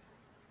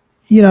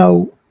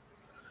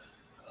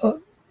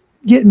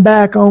 getting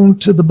back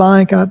onto the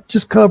bank. I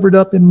just covered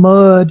up in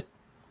mud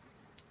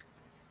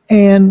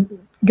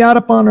and got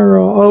up under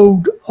an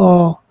old,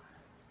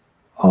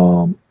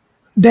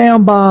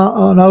 down by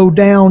an old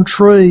down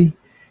tree,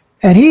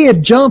 and he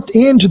had jumped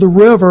into the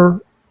river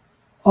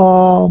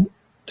to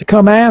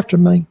come after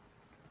me.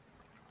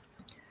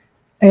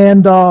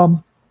 And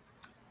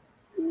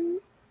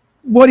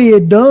what he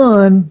had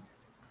done,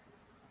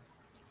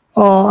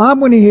 I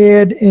went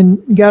ahead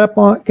and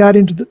got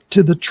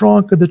into the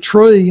trunk of the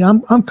tree.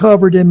 I'm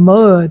covered in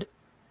mud,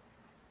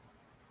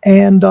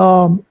 and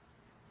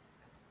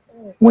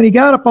when he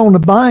got up on the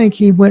bank,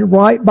 he went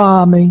right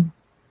by me.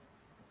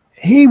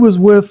 He was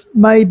with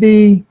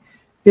maybe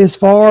as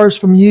far as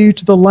from you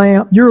to the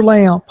lamp, your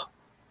lamp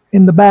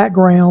in the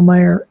background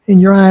there in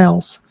your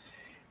house.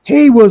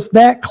 He was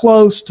that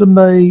close to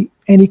me,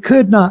 and he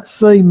could not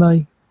see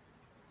me.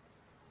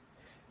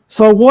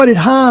 So what had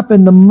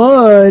happened, the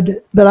mud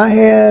that I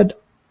had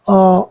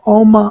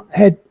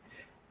had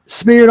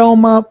smeared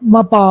on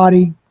my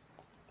body,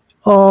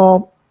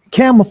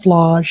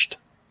 camouflaged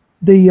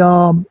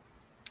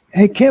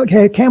had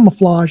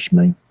camouflaged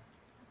me.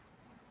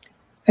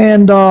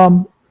 And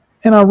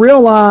I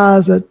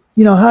realized that,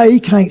 hey, he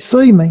can't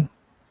see me.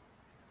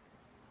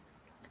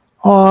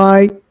 All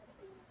right.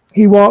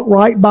 He walked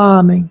right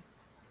by me.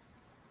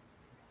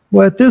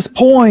 Well, at this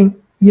point,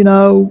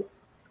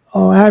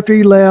 after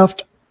he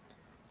left,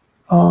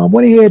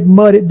 went ahead and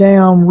mud it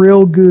down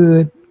real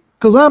good.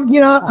 Because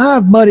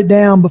I've mud it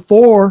down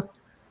before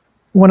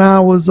when I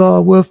was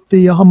with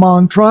the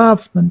Hmong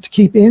tribesmen to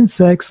keep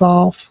insects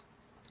off.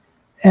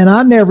 And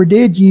I never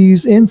did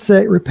use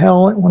insect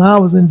repellent when I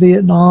was in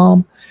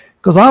Vietnam,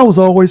 because I was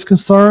always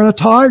concerned a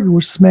tiger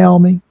would smell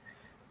me.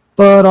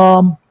 But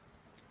on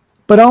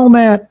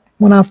that,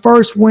 when I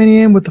first went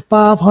in with the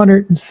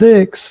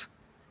 506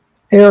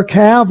 Air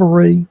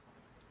Cavalry,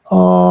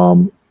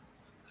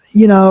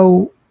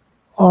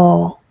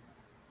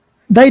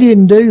 they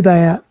didn't do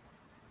that.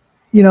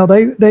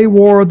 They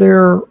wore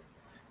their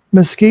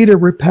mosquito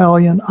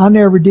repellent. I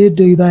never did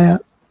do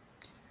that.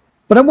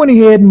 But I went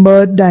ahead and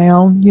mud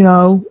down,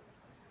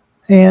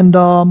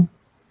 and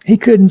he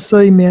couldn't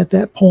see me at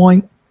that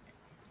point.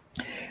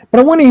 But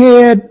I went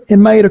ahead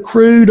and made a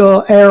crude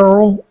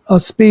arrow, a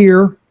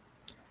spear,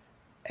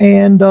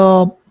 and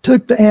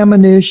took the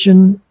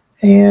ammunition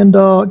and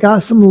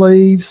got some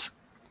leaves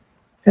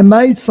and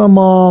made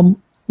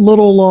some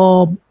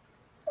little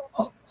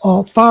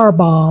fire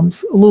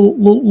bombs,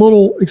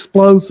 little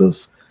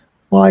explosives,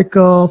 like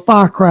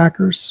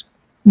firecrackers,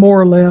 more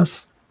or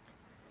less.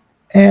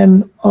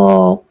 And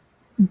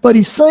but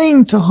he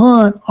seemed to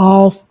hunt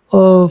off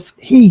of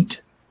heat.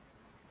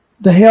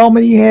 The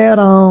helmet he had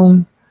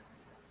on,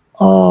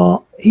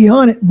 he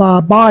hunted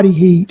by body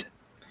heat.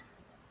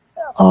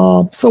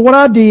 So what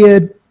I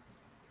did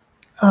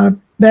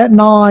that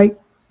night,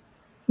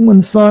 when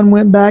the sun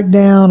went back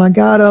down, I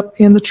got up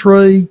in the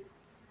tree,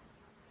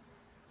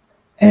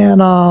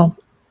 and I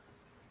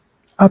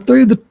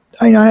threw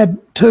I had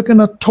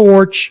taken a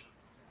torch,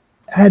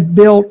 had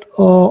built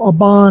a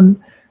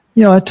bond.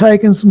 I'd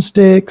taken some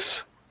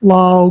sticks,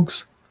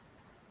 logs,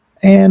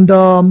 and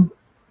threw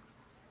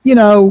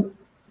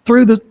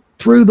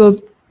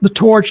the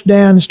torch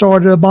down and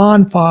started a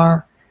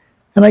bonfire.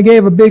 And I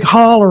gave a big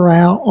holler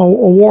out, a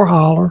war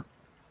holler.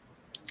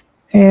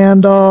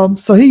 And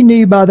so he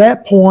knew by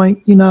that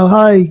point,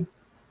 hey,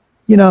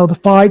 the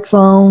fight's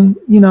on.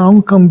 I'm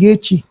gonna come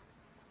get you.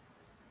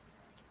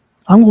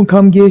 I'm gonna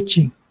come get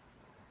you.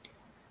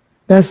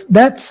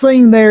 That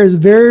scene there is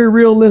very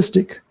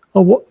realistic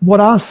of what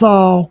I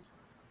saw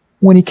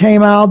when he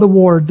came out of the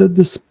water.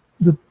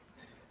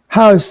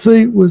 How his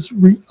suit was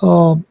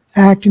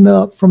acting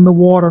up from the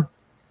water.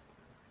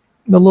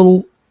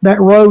 That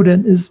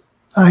rodent is.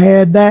 I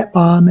had that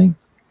by me.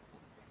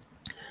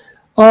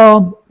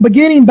 But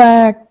getting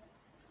back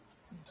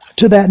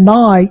to that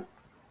night,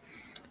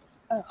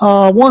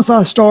 once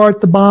I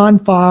started the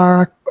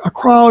bonfire, I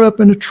crawled up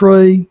in a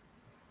tree,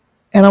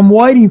 and I'm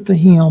waiting for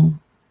him.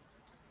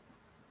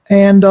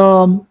 And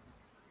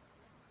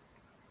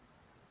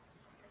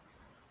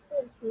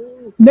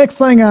next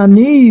thing I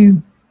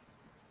knew,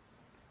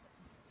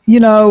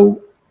 he's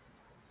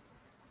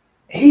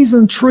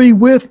in the tree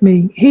with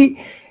me.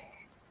 He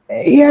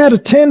had a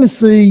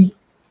tendency,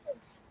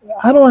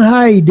 I don't know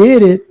how he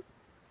did it,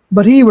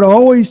 but he would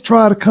always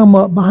try to come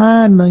up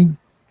behind me.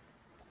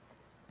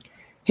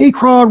 He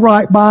crawled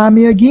right by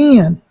me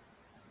again.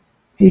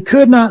 He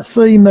could not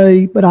see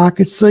me, but I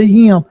could see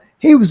him.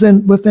 He was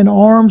within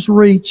arm's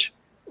reach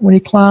when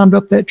he climbed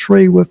up that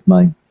tree with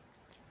me.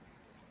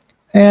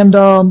 And,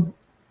 of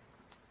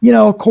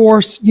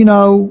course,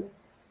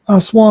 I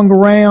swung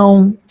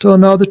around to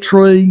another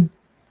tree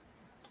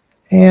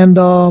and,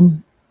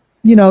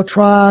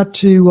 try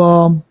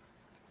to,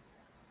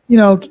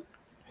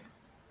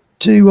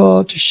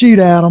 to shoot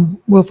at him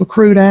with a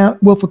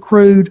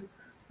crude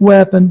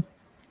weapon,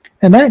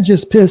 and that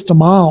just pissed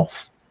him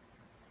off.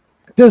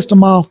 pissed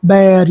him off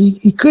bad.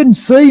 He couldn't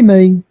see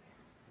me,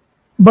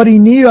 but he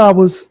knew I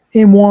was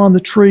in one of the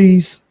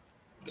trees.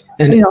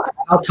 And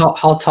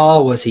how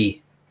tall was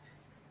he?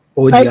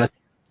 What would you guys?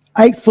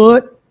 8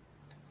 foot.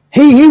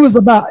 He was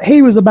about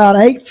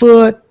 8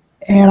 foot,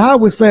 and I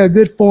would say a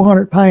good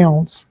 400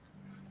 pounds.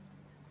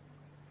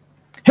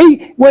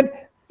 I'm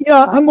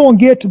going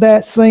to get to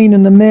that scene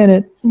in a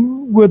minute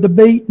with the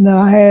beating that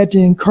I had to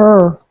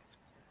incur.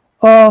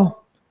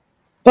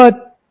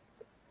 But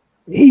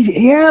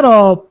he had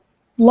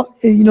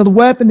the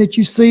weapon that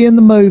you see in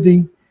the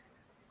movie.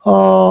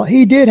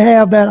 He did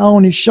have that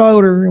on his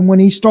shoulder, and when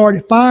he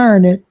started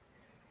firing it,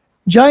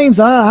 James,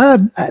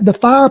 the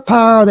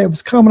firepower that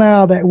was coming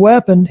out of that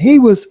weapon, he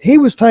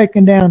was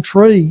taking down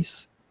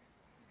trees.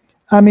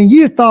 I mean,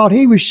 you thought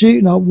he was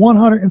shooting a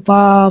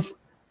 105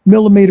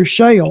 millimeter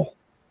shell.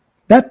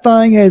 That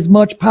thing has as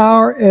much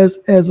power as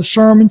a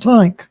Sherman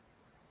tank.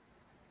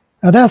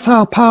 Now that's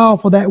how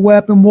powerful that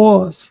weapon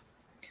was.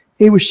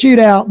 It would shoot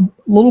out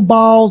little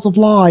balls of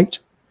light,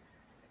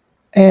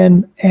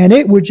 and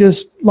it would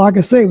just, like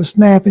I said, it was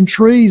snapping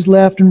trees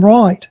left and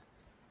right.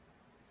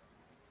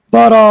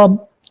 But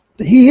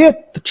he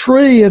hit the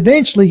tree,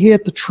 eventually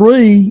hit the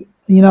tree.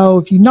 You know,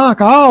 if you knock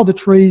all the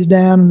trees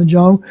down in the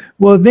jungle,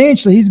 well,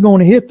 eventually he's going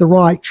to hit the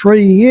right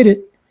tree. He hit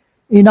it.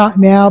 He knocked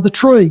me out of the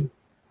tree.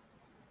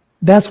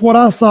 That's what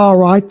I saw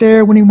right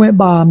there when he went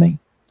by me,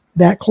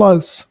 that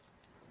close.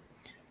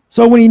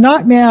 So when he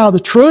knocked me out of the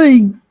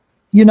tree,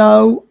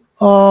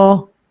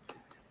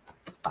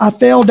 I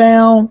fell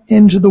down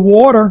into the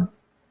water,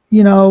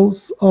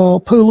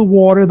 pool of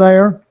water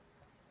there,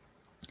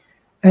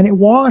 and it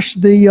washed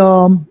the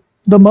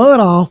mud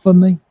off of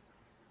me.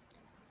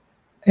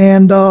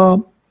 And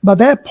by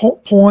that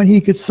point,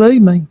 he could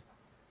see me.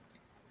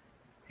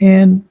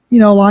 And,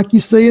 like you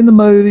see in the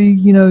movie,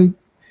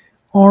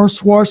 Arnold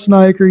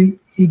Schwarzenegger,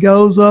 he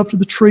goes up to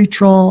the tree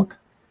trunk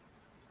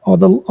or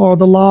the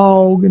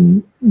log,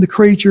 and the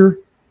creature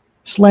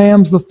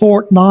slams the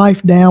forked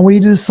knife down. Well, he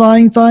did the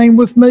same thing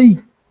with me.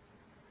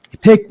 He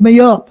picked me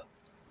up,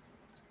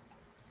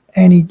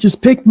 and he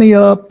just picked me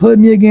up, put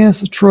me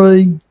against a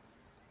tree,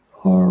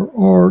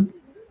 and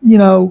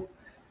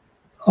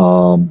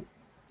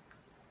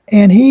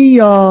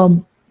he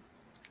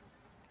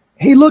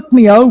looked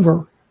me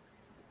over.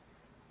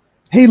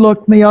 He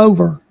looked me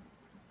over.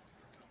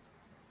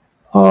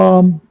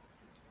 But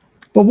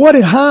what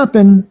had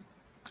happened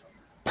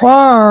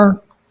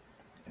prior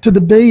to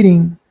the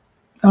beating,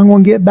 I'm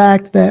going to get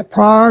back to that.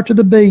 Prior to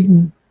the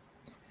beating,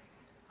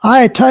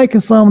 I had taken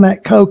some of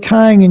that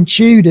cocaine and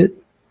chewed it.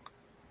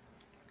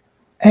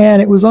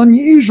 And it was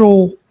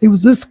unusual.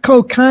 This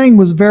cocaine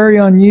was very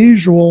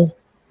unusual,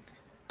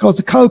 because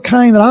the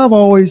cocaine that I've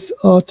always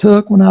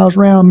took when I was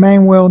around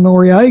Manuel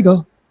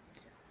Noriega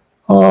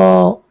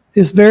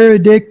is very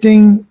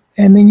addicting.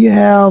 And then you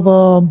have,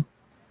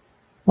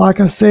 like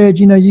I said,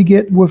 you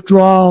get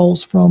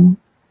withdrawals from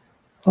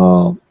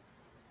the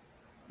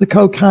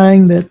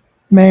cocaine that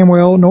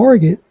Manuel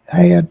Noriega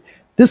had.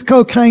 This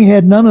cocaine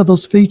had none of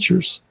those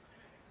features.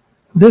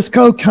 This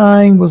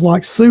cocaine was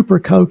like super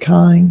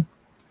cocaine.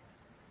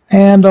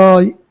 And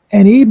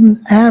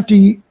even after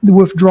the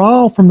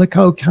withdrawal from the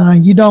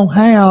cocaine, you don't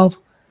have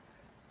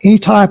any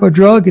type of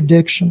drug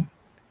addiction.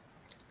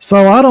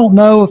 So I don't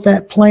know if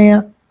that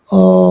plant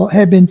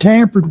had been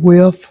tampered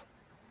with,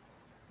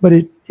 but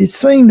it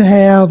seemed to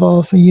have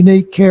some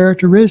unique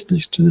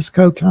characteristics to this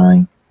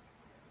cocaine.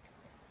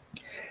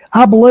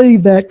 I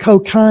believe that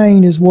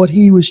cocaine is what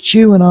he was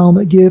chewing on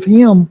that gave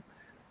him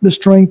the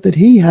strength that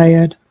he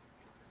had.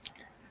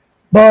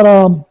 But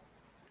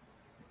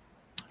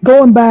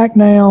going back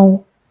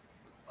now,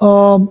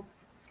 when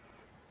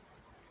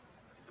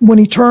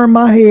he turned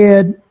my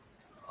head,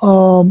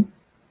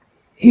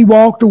 he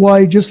walked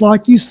away just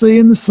like you see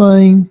in the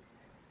scene.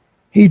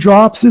 He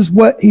drops his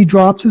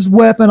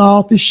weapon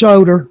off his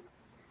shoulder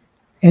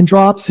and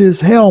drops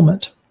his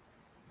helmet.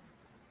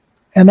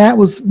 And that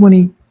was when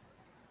he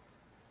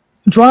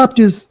dropped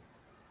his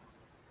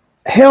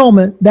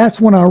helmet. That's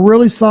when I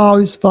really saw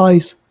his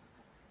face.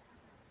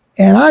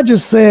 And I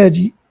just said,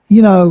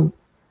 you're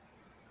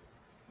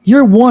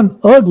one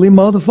ugly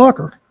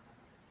motherfucker.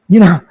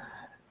 I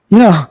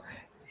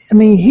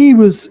mean, he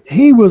was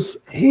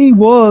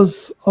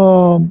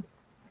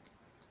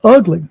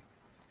ugly,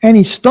 and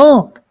he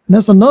stunk. And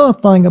that's another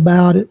thing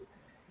about it.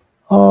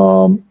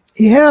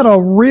 He had a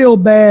real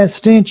bad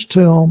stench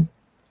to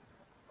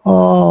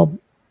him.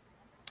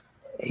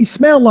 He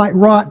smelled like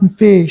rotten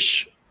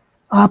fish.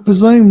 I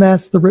presume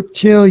that's the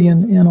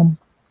reptilian in him.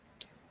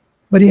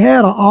 But he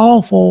had an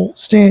awful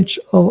stench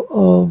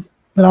of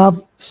that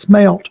I've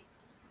smelt.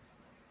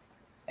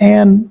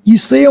 And you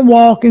see him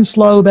walking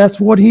slow. That's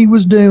what he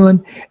was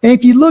doing. And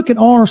if you look at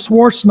Arnold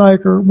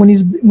Schwarzenegger, when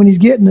he's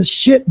getting the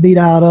shit beat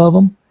out of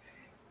him,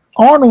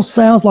 Arnold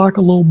sounds like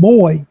a little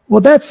boy.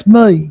 Well, that's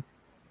me.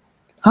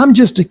 I'm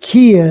just a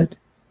kid.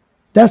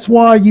 That's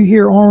why you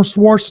hear Arnold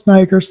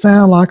Schwarzenegger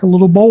sound like a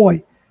little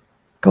boy.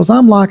 Because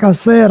I'm, like I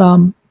said,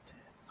 I'm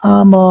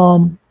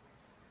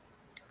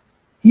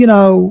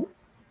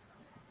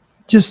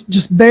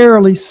just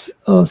barely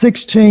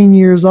 16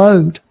 years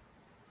old.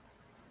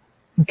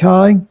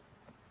 Okay.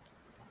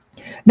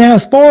 Now,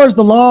 as far as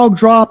the log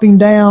dropping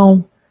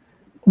down,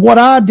 what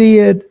I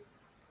did,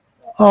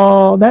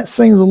 that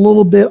seems a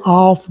little bit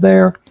off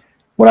there.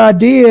 What I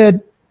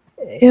did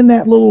in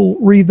that little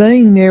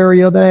ravine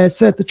area that I had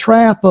set the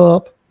trap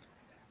up,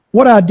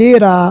 what I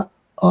did, I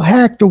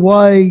hacked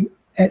away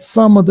at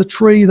some of the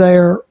tree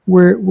there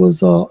where it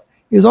was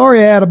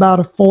already at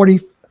about a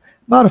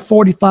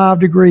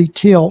 45-degree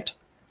tilt.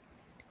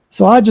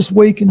 So I just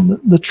weakened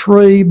the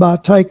tree by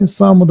taking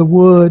some of the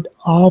wood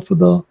off of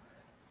the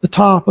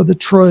top of the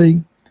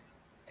tree,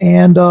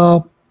 and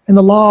the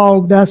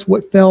log, that's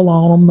what fell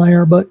on them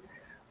there. But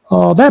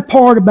that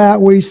part about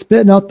where he's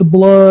spitting up the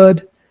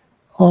blood,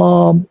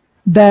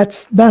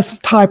 that's the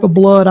type of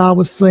blood I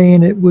was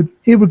seeing. It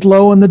would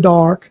glow in the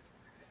dark.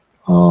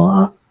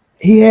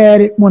 He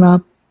had it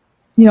when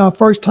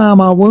first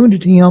time I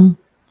wounded him.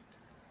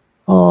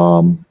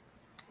 When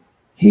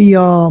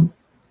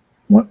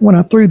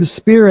I threw the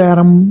spear at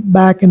him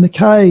back in the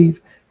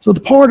cave. So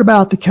the part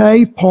about the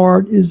cave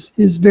part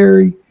is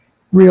very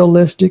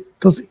realistic,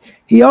 because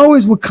he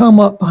always would come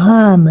up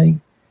behind me.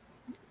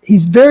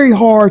 He's very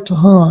hard to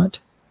hunt.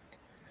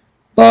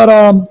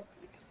 But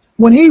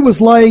when he was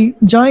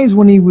James,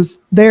 when he was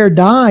there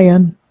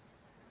dying,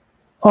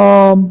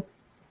 and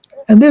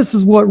this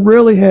is what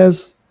really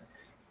has,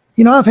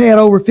 I've had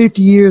over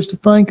 50 years to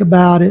think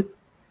about it.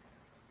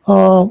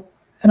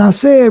 And I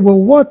said, well,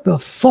 what the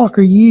fuck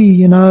are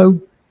you,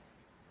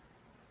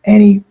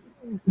 And he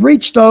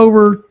reached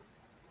over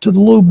to the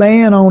little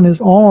band on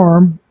his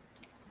arm,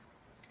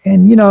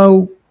 and,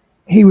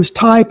 he was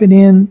typing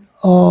in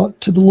to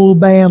the little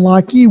band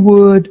like you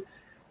would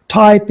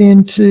type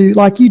into,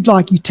 like you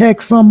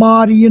text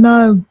somebody, and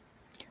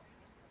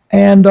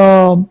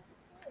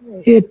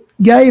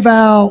it gave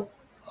out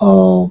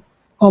a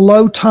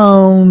low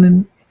tone,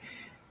 and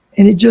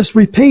it just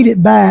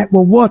repeated back,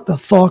 well, what the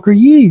fuck are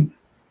you?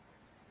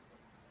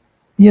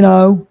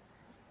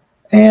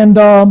 And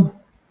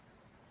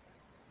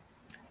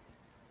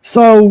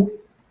so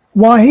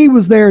while he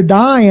was there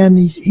dying,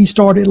 he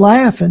started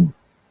laughing.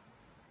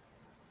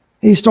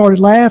 He started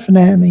laughing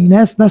at me, and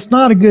that's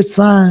not a good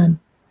sign.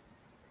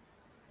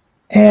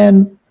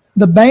 And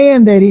the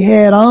band that he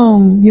had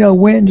on,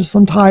 went into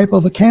some type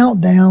of a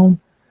countdown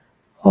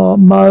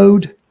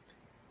mode,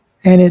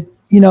 and it,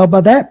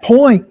 by that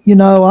point,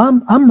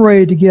 I'm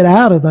ready to get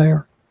out of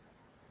there.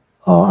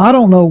 I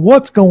don't know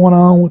what's going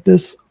on with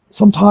this.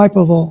 Some type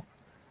of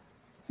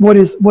what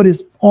his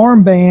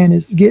armband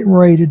is getting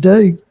ready to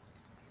do.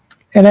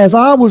 And as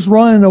I was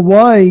running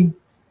away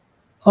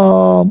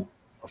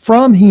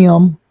from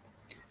him,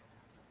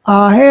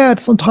 I had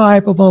some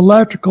type of an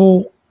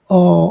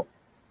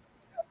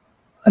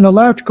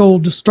electrical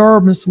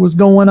disturbance was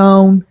going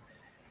on.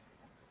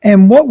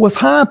 And what was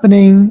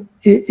happening,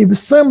 it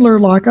was similar,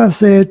 like I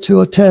said,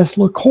 to a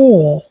Tesla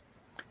coil,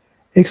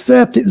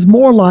 except it was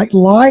more like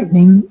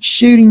lightning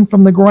shooting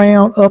from the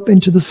ground up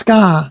into the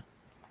sky.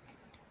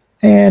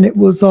 And it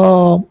was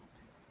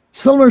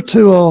similar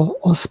to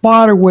a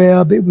spider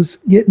web. It was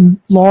getting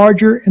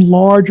larger and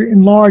larger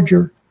and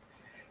larger.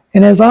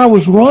 And as I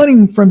was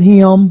running from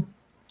him,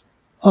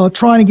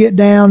 trying to get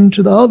down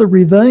into the other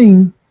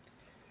ravine,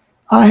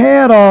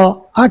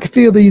 I could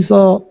feel these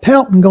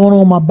pelting going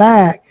on my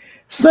back,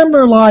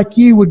 similar like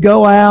you would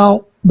go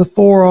out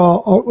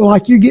before,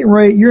 like you're getting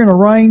ready, you're in a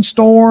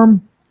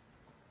rainstorm,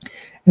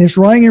 and it's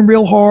raining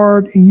real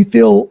hard, and you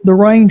feel the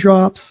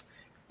raindrops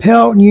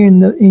pelting you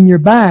in your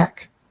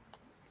back.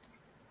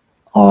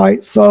 All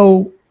right,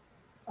 so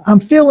I'm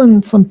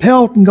feeling some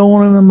pelting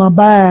going on in my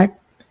back,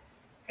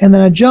 and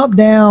then I jumped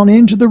down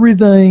into the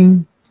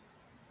ravine,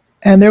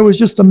 and there was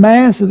just a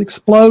massive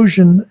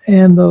explosion,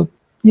 and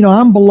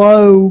I'm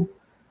below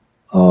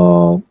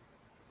the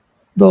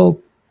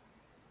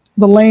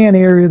land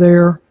area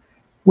there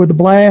where the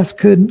blast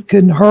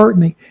couldn't hurt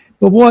me.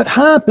 But what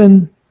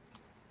happened,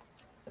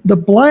 the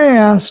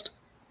blast,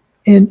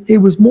 and it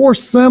was more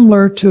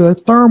similar to a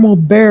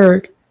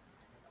thermobaric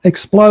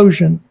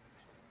explosion.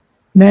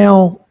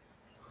 Now,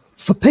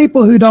 for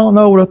people who don't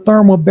know what a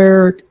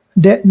thermobaric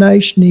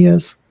detonation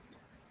is,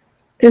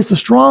 it's the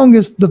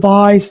strongest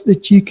device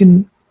that you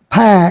can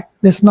pack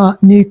that's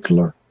not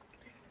nuclear.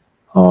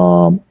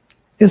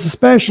 It's a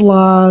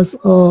specialized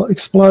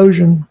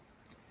explosion,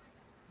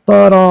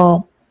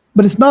 but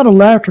it's not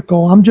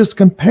electrical. I'm just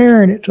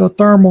comparing it to a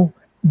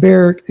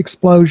thermobaric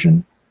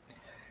explosion.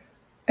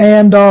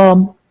 And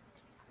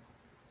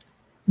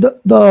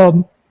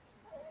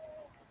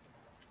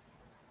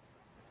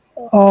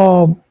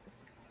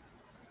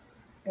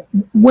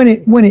when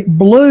it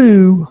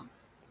blew,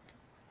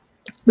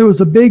 there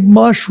was a big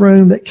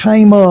mushroom that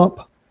came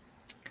up,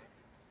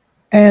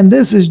 and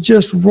this is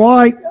just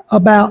right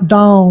about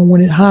dawn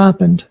when it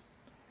happened.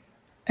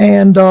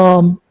 And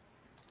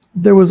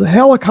there was a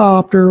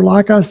helicopter,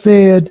 like I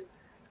said,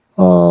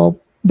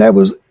 that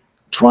was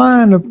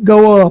trying to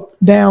go up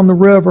down the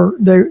river.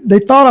 They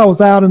thought I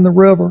was out in the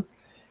river,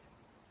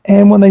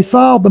 and when they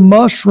saw the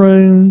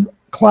mushroom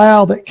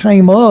cloud that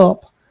came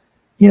up,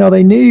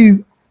 they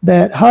knew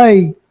that,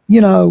 hey,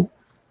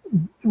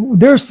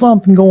 there's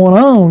something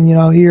going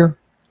on, here.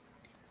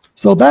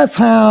 So that's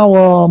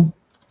how,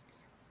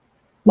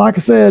 like I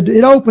said,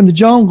 it opened the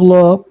jungle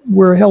up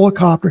where a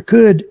helicopter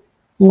could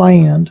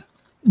land.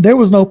 There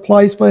was no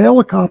place for a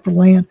helicopter to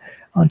land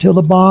until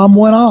the bomb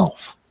went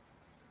off.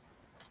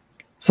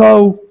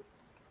 So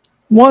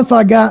once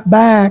I got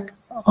back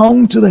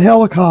onto the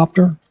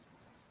helicopter,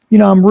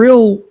 I'm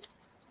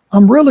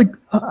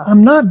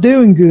not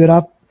doing good.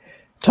 I've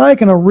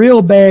taken a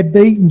real bad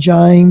beating,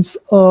 James.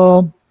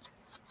 Like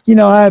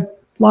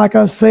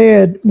I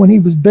said, when he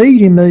was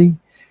beating me,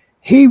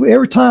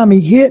 every time he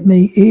hit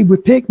me, he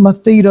would pick my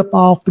feet up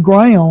off the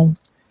ground,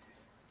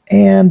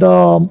 and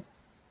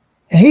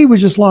he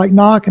was just like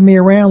knocking me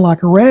around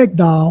like a rag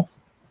doll.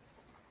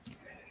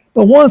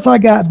 But once I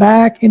got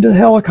back into the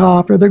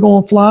helicopter, they're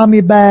going to fly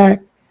me back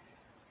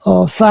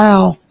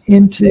south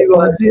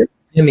into.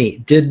 Jimmy,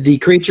 did the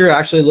creature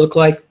actually look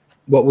like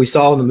what we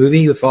saw in the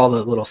movie with all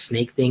the little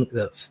snake thing,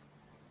 the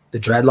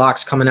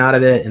dreadlocks coming out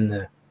of it, and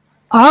the?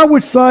 I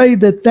would say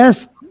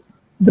that's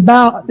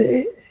about.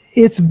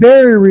 It's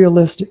very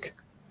realistic.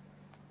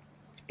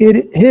 It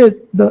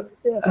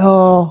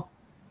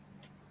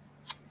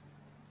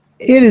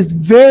is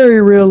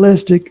very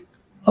realistic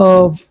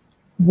of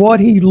what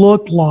he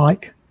looked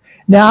like.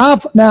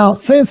 Now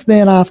since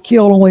then I've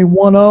killed only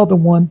one other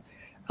one.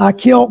 I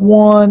killed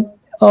one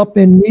up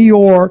in New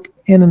York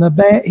in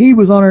he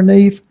was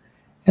underneath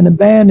an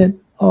abandoned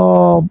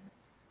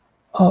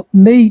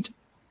meat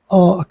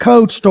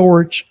cold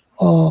storage,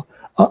 a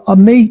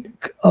meat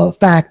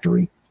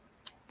factory,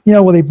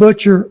 where they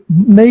butcher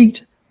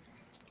meat.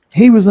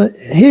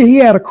 He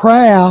had a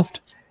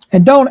craft,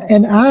 and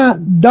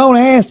don't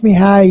ask me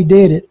how he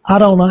did it. I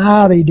don't know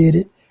how they did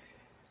it,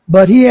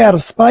 but he had a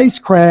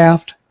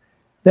spacecraft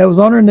that was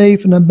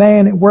underneath an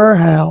abandoned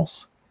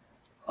warehouse.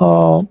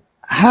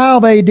 How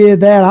they did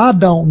that, I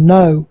don't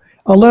know,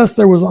 unless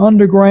there was an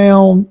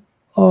underground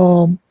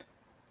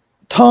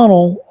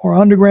tunnel or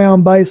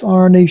underground base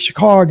underneath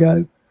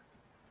Chicago.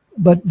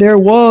 But there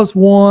was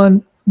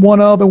one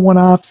other one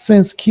I've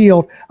since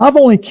killed. I've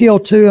only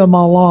killed 2 in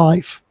my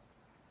life,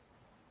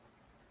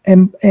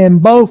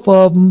 and both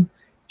of them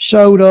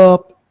showed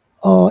up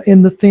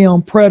in the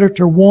film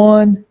Predator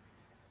 1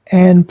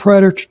 and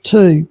Predator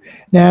 2.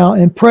 Now,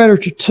 in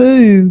Predator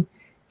 2,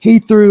 he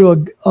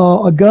threw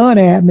a gun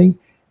at me,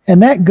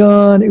 and that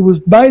gun, it was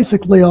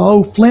basically an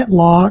old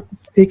flintlock.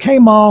 It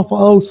came off an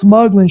old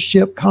smuggling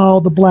ship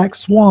called the Black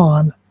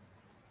Swan.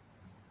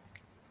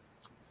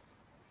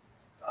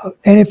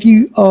 And if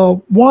you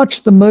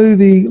watch the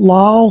movie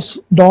Lost,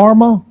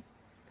 Dharma,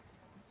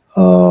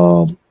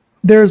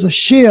 there's a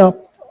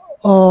ship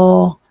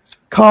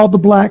called the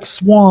Black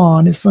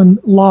Swan. It's in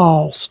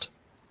Lost.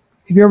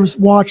 Have you ever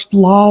watched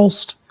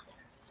Lost,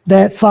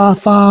 that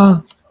sci-fi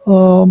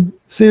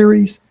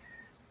series?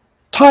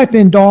 Type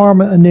in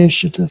Dharma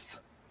Initiative.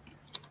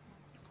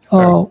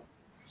 You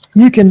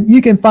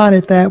can find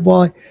it that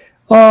way.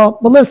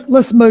 But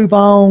let's move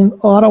on.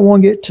 I don't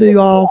want to get too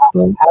off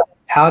the.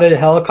 How did a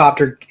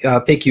helicopter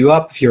pick you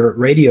up if your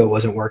radio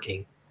wasn't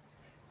working?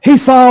 He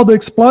saw the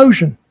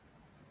explosion.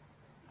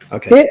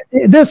 Okay.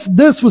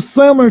 This was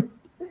similar.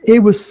 It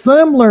was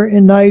similar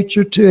in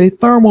nature to a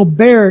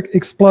thermobaric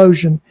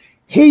explosion.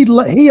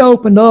 He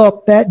opened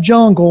up that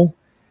jungle,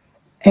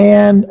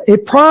 and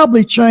it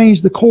probably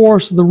changed the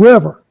course of the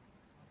river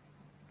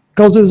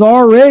because it was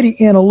already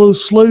in a little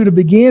slough to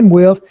begin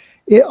with.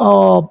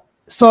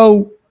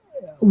 So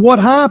what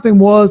happened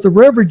was the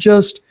river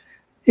just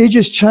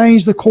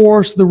changed the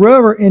course of the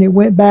river, and it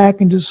went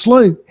back into the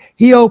slough.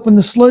 He opened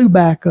the slough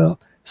back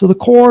up, so the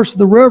course of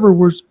the river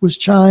was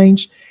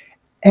changed.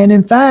 And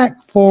in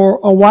fact, for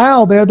a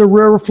while there, the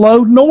river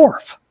flowed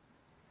north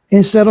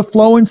instead of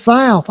flowing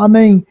south. I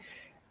mean,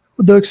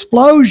 the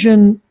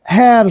explosion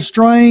had a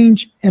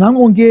strange, and I'm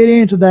going to get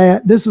into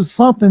that. This is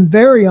something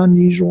very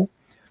unusual.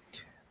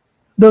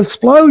 The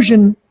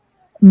explosion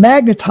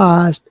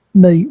magnetized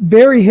me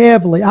very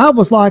heavily. I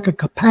was like a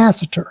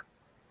capacitor.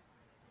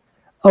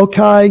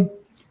 Okay,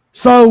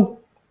 so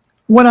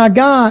when I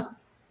got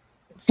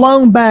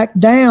flown back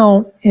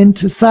down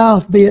into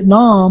South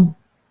Vietnam,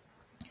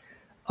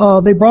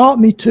 they brought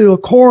me to a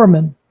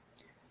corpsman,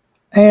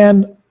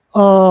 and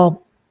I'm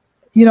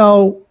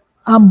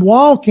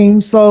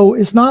walking, so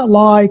it's not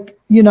like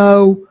I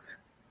don't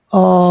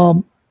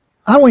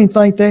even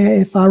think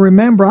if I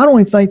remember, I don't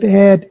even think they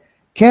had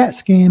CAT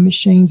scan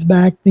machines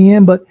back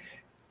then, but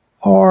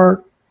I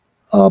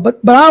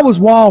was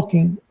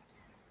walking,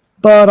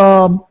 but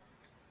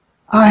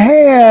I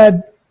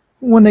had,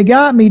 when they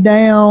got me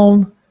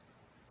down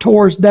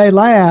towards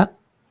Daylat,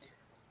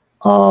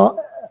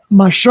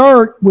 my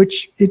shirt,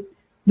 the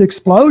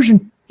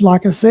explosion,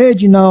 like I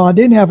said, I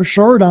didn't have a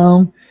shirt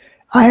on.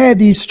 I had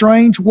these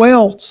strange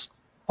welts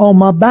on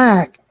my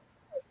back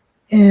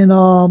and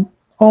on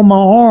my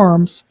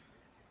arms,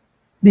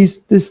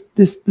 this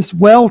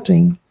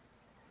welting,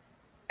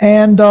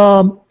 and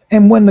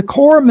when the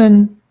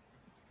corpsman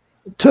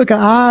took an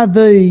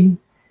IV,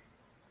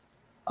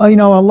 I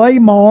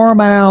laid my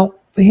arm out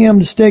for him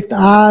to stick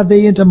the IV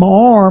into my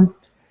arm.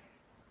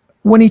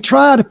 When he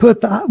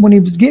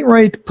was getting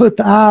ready to put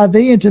the IV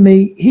into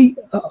me,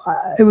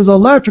 it was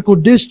electrical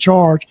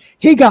discharge.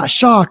 He got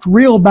shocked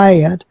real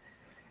bad.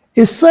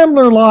 It's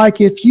similar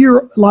like if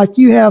you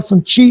have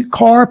some cheap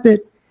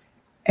carpet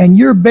and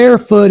you're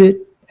barefooted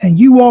and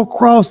you walk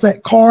across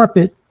that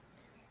carpet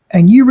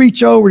and you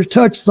reach over to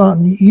touch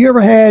something. You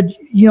ever had,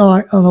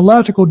 like an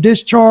electrical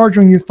discharge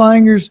on your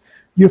fingers?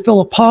 You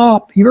feel a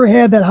pop. You ever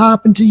had that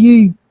happen to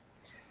you?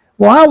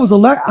 Well, I was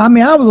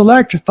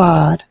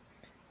electrified,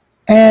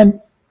 and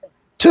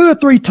 2 or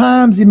 3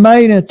 times he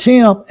made an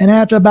attempt, and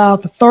after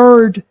about the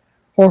 3rd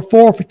or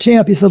 4th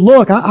attempt, he said,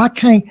 "Look, I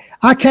can't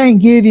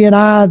give you an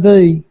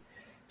IV."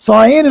 So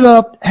I ended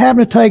up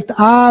having to take the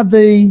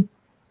IV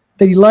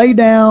that he laid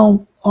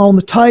down on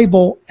the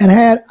table, and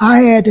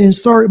I had to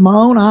insert my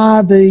own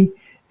IV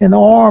in the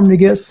arm to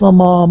get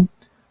some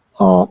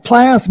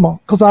plasma,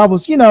 because I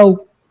was,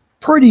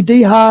 pretty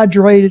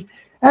dehydrated.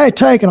 I had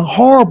taken a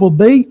horrible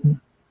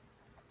beating,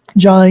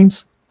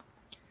 James.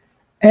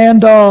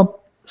 And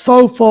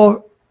so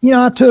for,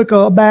 I took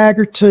a bag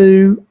or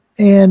two,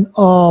 and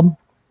I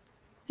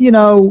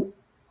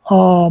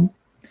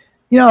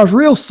was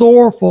real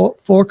sore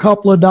for a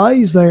couple of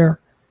days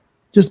there,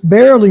 just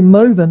barely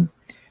moving.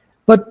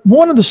 But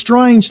one of the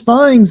strange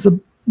things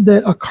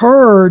that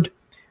occurred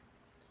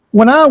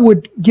when I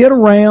would get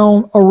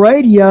around a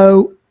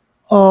radio,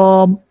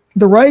 the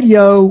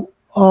radio,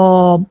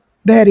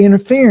 they had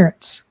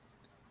interference.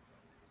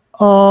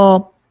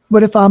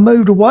 But if I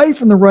moved away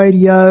from the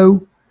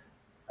radio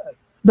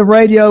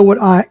would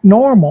act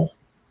normal.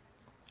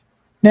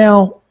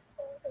 Now,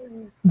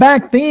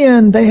 back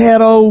then, they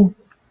had old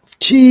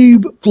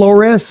tube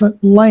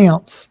fluorescent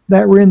lamps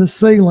that were in the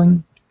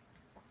ceiling.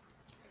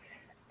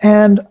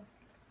 And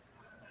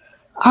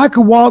I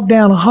could walk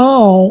down a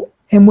hall,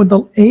 and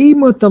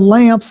even with the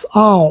lamps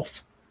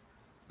off,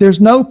 there's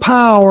no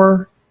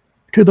power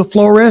to the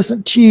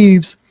fluorescent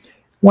tubes.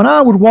 When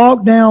I would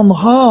walk down the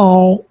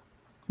hall,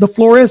 the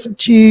fluorescent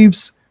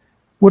tubes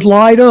would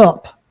light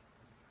up.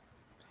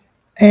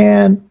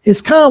 And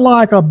it's kind of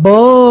like a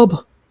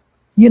bulb,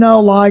 you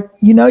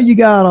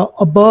got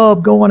a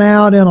bulb going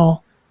out in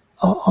a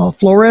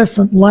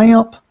fluorescent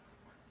lamp.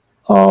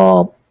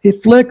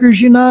 It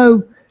flickers,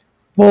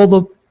 Well,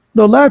 the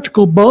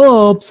electrical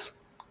bulbs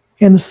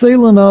in the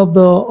ceiling of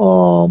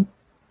the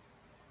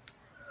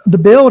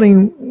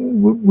building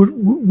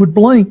would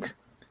blink.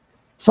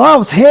 So I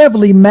was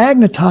heavily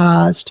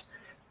magnetized.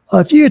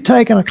 If you had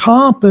taken a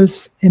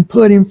compass and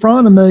put it in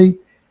front of me,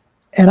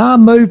 and I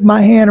moved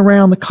my hand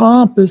around the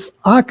compass,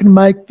 I could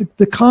make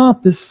the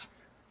compass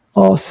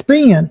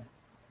spin.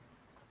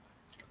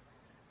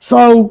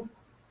 So,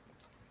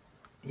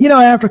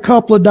 after a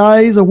couple of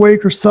days, a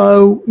week or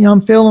so,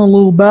 I'm feeling a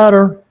little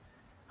better.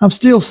 I'm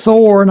still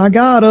sore, and I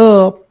got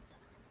up,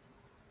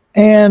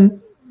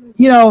 and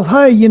hey,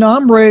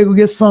 I'm ready to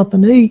get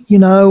something to eat.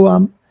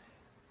 I'm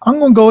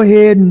going to go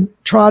ahead and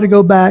try to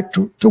go back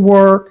to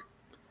work.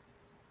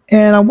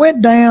 And I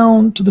went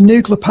down to the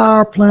nuclear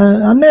power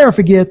plant. I'll never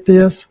forget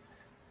this.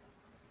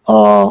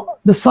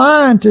 The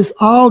scientists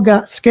all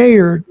got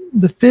scared,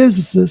 the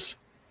physicists,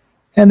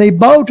 and they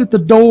bolted the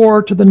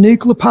door to the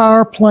nuclear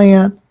power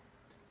plant,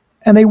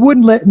 and they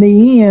wouldn't let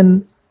me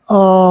in.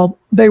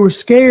 They were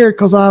scared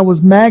because I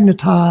was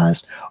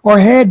magnetized or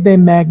had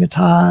been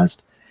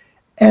magnetized,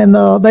 and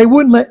they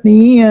wouldn't let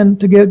me in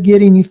to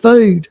get any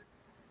food.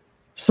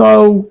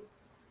 So,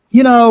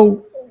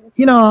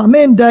 I'm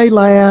in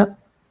daylight,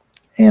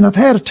 and I've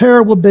had a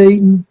terrible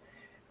beating,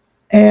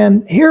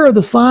 and here are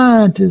the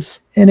scientists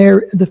and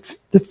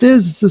the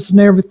physicists and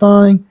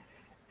everything,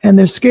 and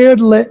they're scared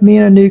to let me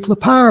in a nuclear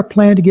power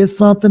plant to get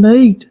something to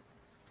eat.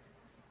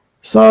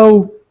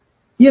 So,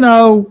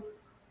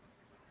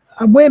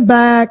 I went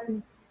back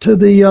to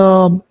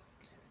the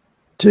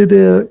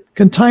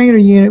container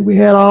unit. We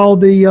had all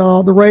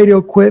the radio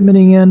equipment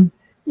in,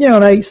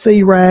 and ate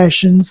C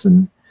rations,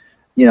 and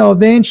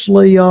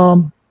eventually,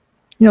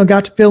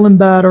 got to feeling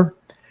better.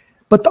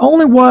 But the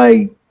only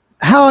way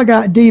how I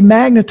got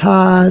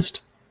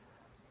demagnetized,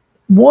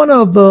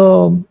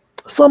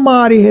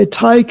 somebody had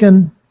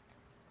taken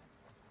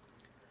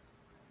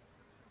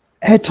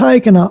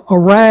a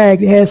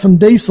rag that had some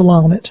diesel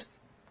on it,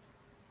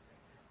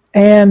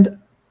 and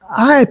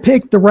I had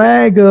picked the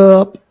rag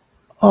up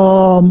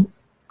to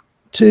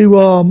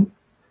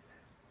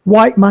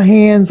wipe my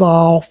hands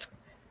off.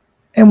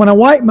 And when I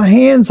wiped my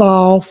hands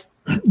off,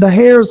 the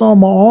hairs on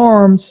my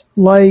arms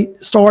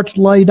started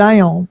to lay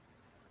down.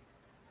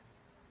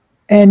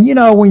 And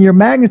when you're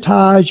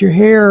magnetized, your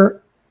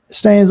hair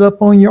stands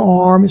up on your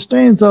arm, it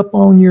stands up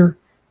on your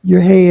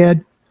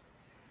head.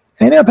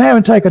 I ended up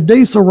having to take a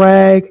diesel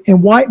rag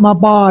and wipe my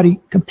body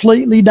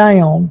completely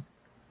down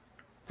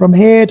from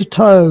head to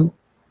toe.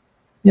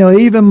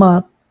 Even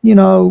my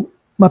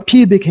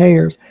pubic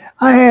hairs.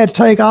 I had to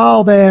take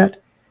all that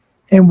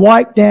and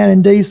wipe down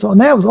in diesel, and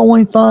that was the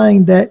only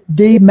thing that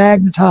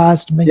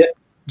demagnetized me.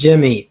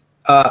 Jimmy,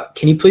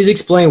 can you please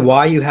explain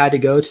why you had to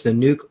go to the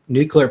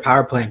nuclear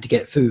power plant to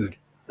get food?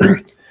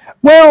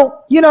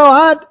 Well,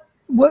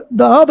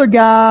 the other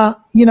guy,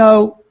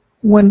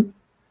 when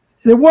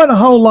there wasn't a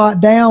whole lot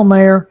down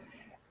there,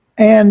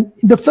 and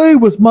the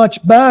food was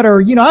much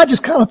better, I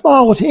just kind of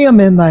followed him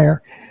in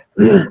there.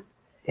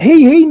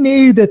 He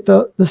knew that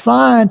the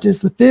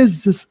scientists, the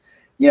physicists,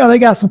 they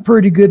got some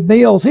pretty good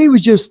meals. He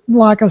was just,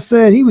 like I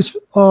said, he was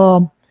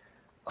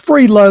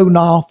freeloading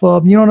off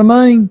of them, you know what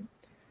I mean?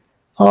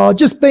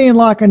 Just being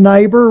like a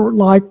neighbor,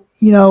 like,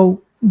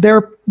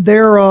 their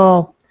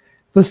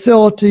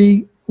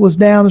facility was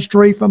down the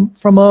street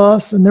from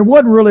us, and there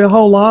wasn't really a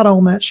whole lot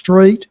on that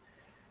street.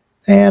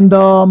 And,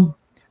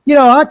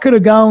 I could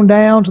have gone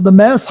down to the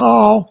mess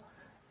hall,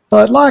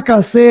 but like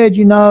I said,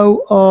 he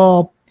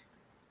was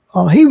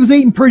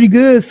eating pretty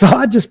good, so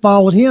I just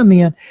followed him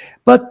in.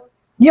 But,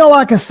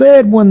 like I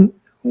said, when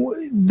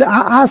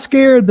I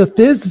scared the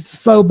physicists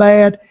so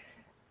bad,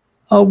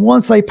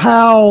 once they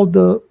piled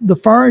the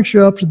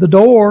furniture up to the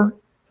door,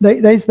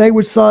 they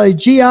would say,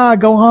 "GI,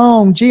 go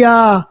home,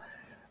 GI,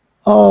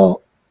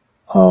 go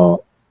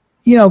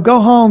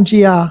home,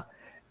 GI."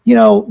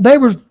 They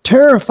were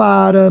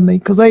terrified of me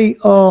because they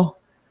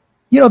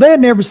had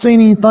never seen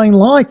anything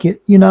like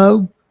it.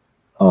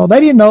 They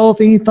didn't know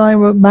if anything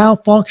would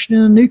malfunction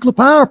in a nuclear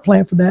power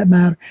plant, for that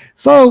matter.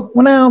 So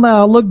when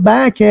I look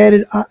back at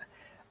it, I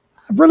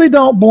really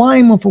don't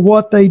blame them for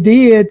what they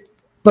did.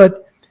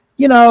 But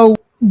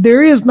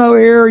there is no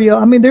area.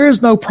 I mean, there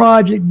is no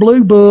Project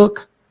Blue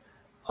Book.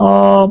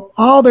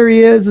 All there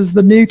is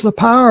the nuclear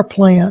power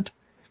plant,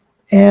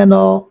 and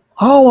all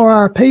of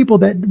our people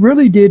that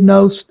really did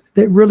know,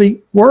 that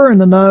really were in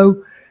the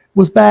know,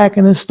 was back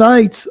in the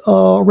States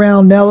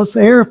around Nellis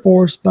Air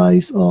Force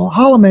Base,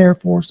 Holloman Air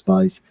Force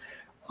Base.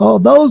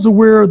 Those are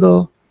where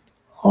the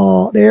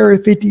Area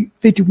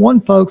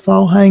 51 folks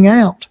all hang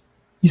out,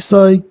 you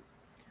see.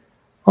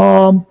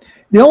 The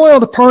only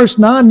other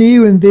person I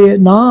knew in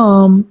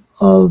Vietnam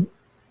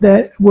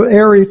that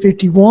Area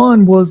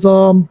 51 was,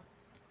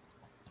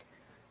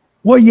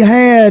 you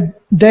had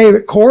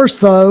David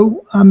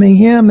Corso. I mean,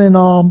 him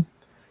and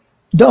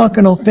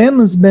Duncan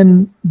O'Finlan's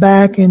been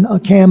back in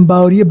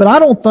Cambodia, but I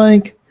don't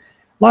think,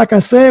 like I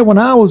said, when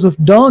I was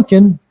with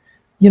Duncan,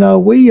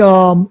 we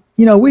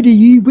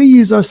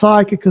use our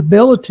psychic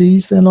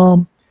abilities,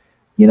 and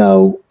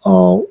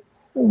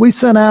we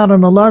sent out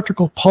an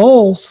electrical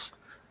pulse.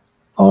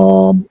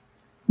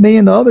 Me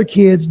and the other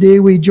kids did.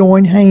 We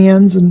joined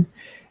hands and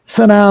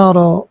sent out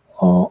a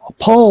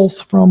pulse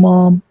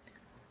from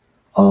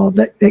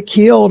that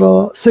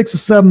killed 6,000 or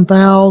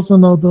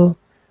 7,000 of the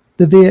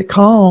Viet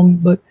Cong,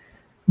 but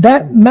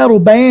that metal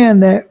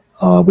band that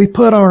we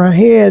put on our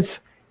heads,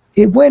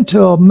 it went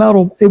to a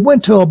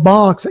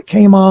box that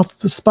came off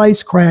the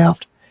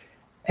spacecraft,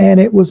 and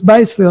it was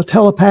basically a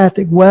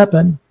telepathic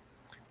weapon.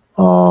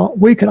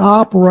 We could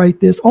operate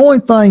this. Only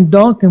thing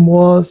Duncan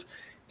was,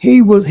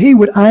 he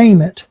would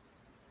aim it,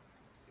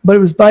 but it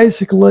was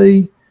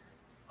basically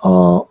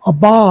a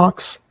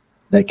box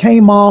that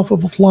came off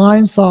of a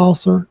flying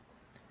saucer.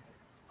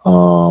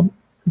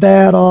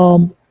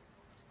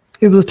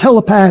 It was a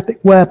telepathic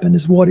weapon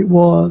is what it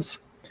was.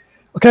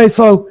 Okay,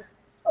 so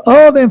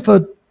other than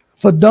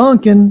for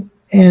Duncan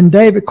and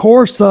David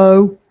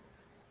Corso,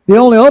 the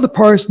only other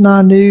person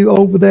I knew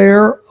over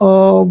there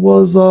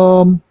was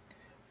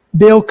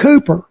Bill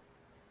Cooper.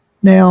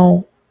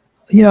 Now,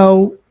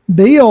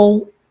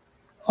 Bill,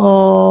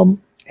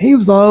 he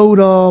was the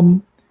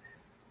old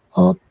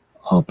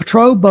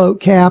patrol boat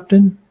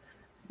captain,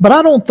 but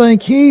I don't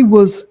think he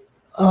was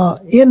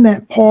in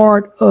that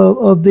part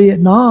of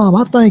Vietnam.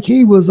 I think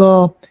he was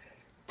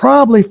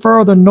probably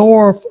further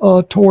north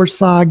towards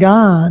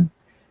Saigon.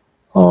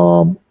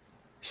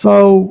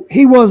 So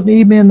he wasn't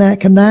even in that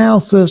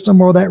canal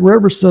system or that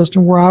river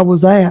system where I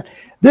was at.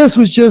 This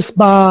was just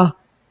I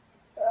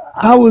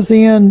was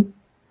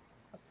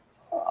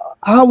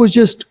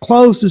just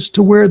closest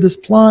to where this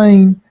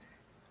plane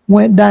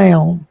went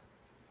down.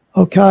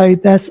 Okay,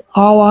 that's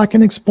all I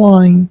can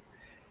explain.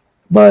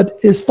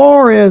 But as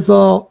far as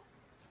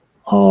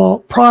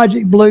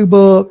Project Blue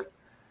Book,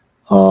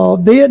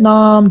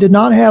 Vietnam did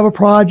not have a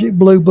Project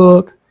Blue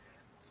Book.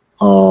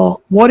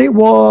 What it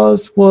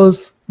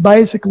was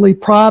basically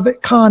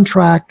private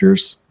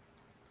contractors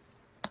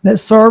that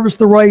serviced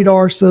the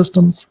radar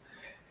systems.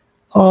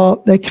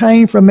 They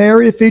came from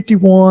Area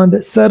 51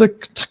 that set a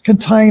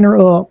container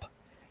up.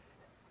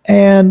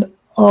 And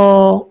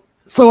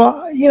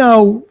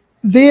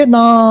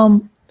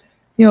Vietnam,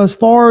 as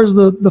far as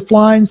the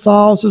flying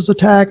saucers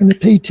attacking the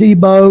PT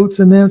boats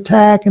and then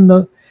attacking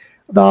the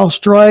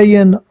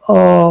Australian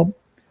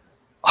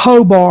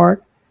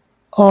Hobart,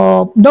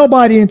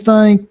 nobody didn't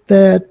think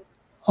that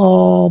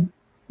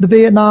the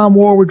Vietnam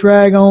War would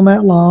drag on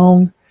that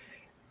long,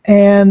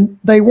 and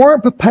they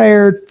weren't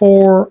prepared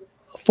for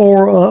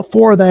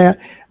that.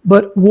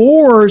 But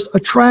wars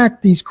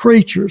attract these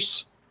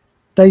creatures.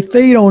 They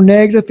feed on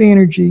negative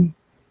energy,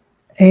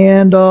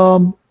 and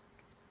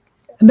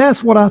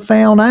that's what I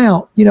found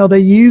out. They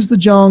use the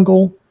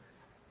jungle.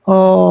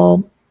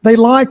 They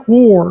like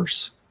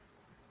wars.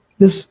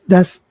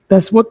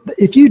 That's what,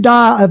 if you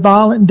die a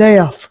violent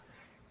death,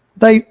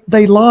 they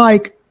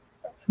like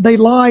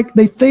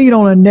they feed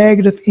on a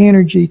negative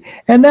energy,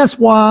 and that's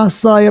why I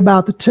say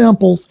about the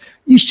temples,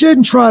 you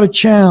shouldn't try to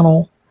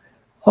channel,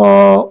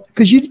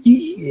 because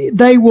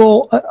they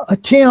will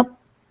attempt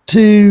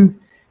to.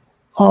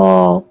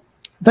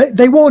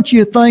 They want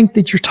you to think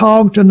that you're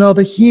talking to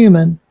another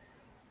human,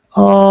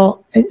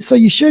 and so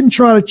you shouldn't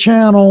try to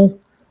channel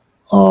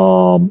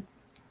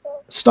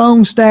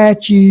stone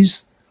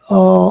statues.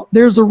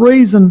 There's a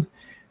reason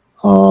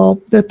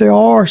that there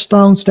are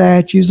stone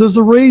statues. There's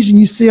a reason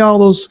you see all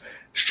those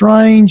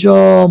strange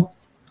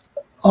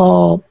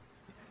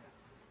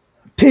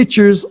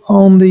pictures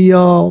on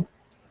the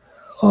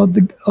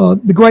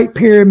Great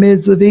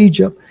Pyramids of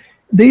Egypt.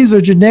 These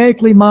are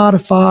genetically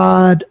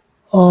modified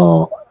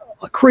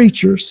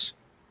creatures,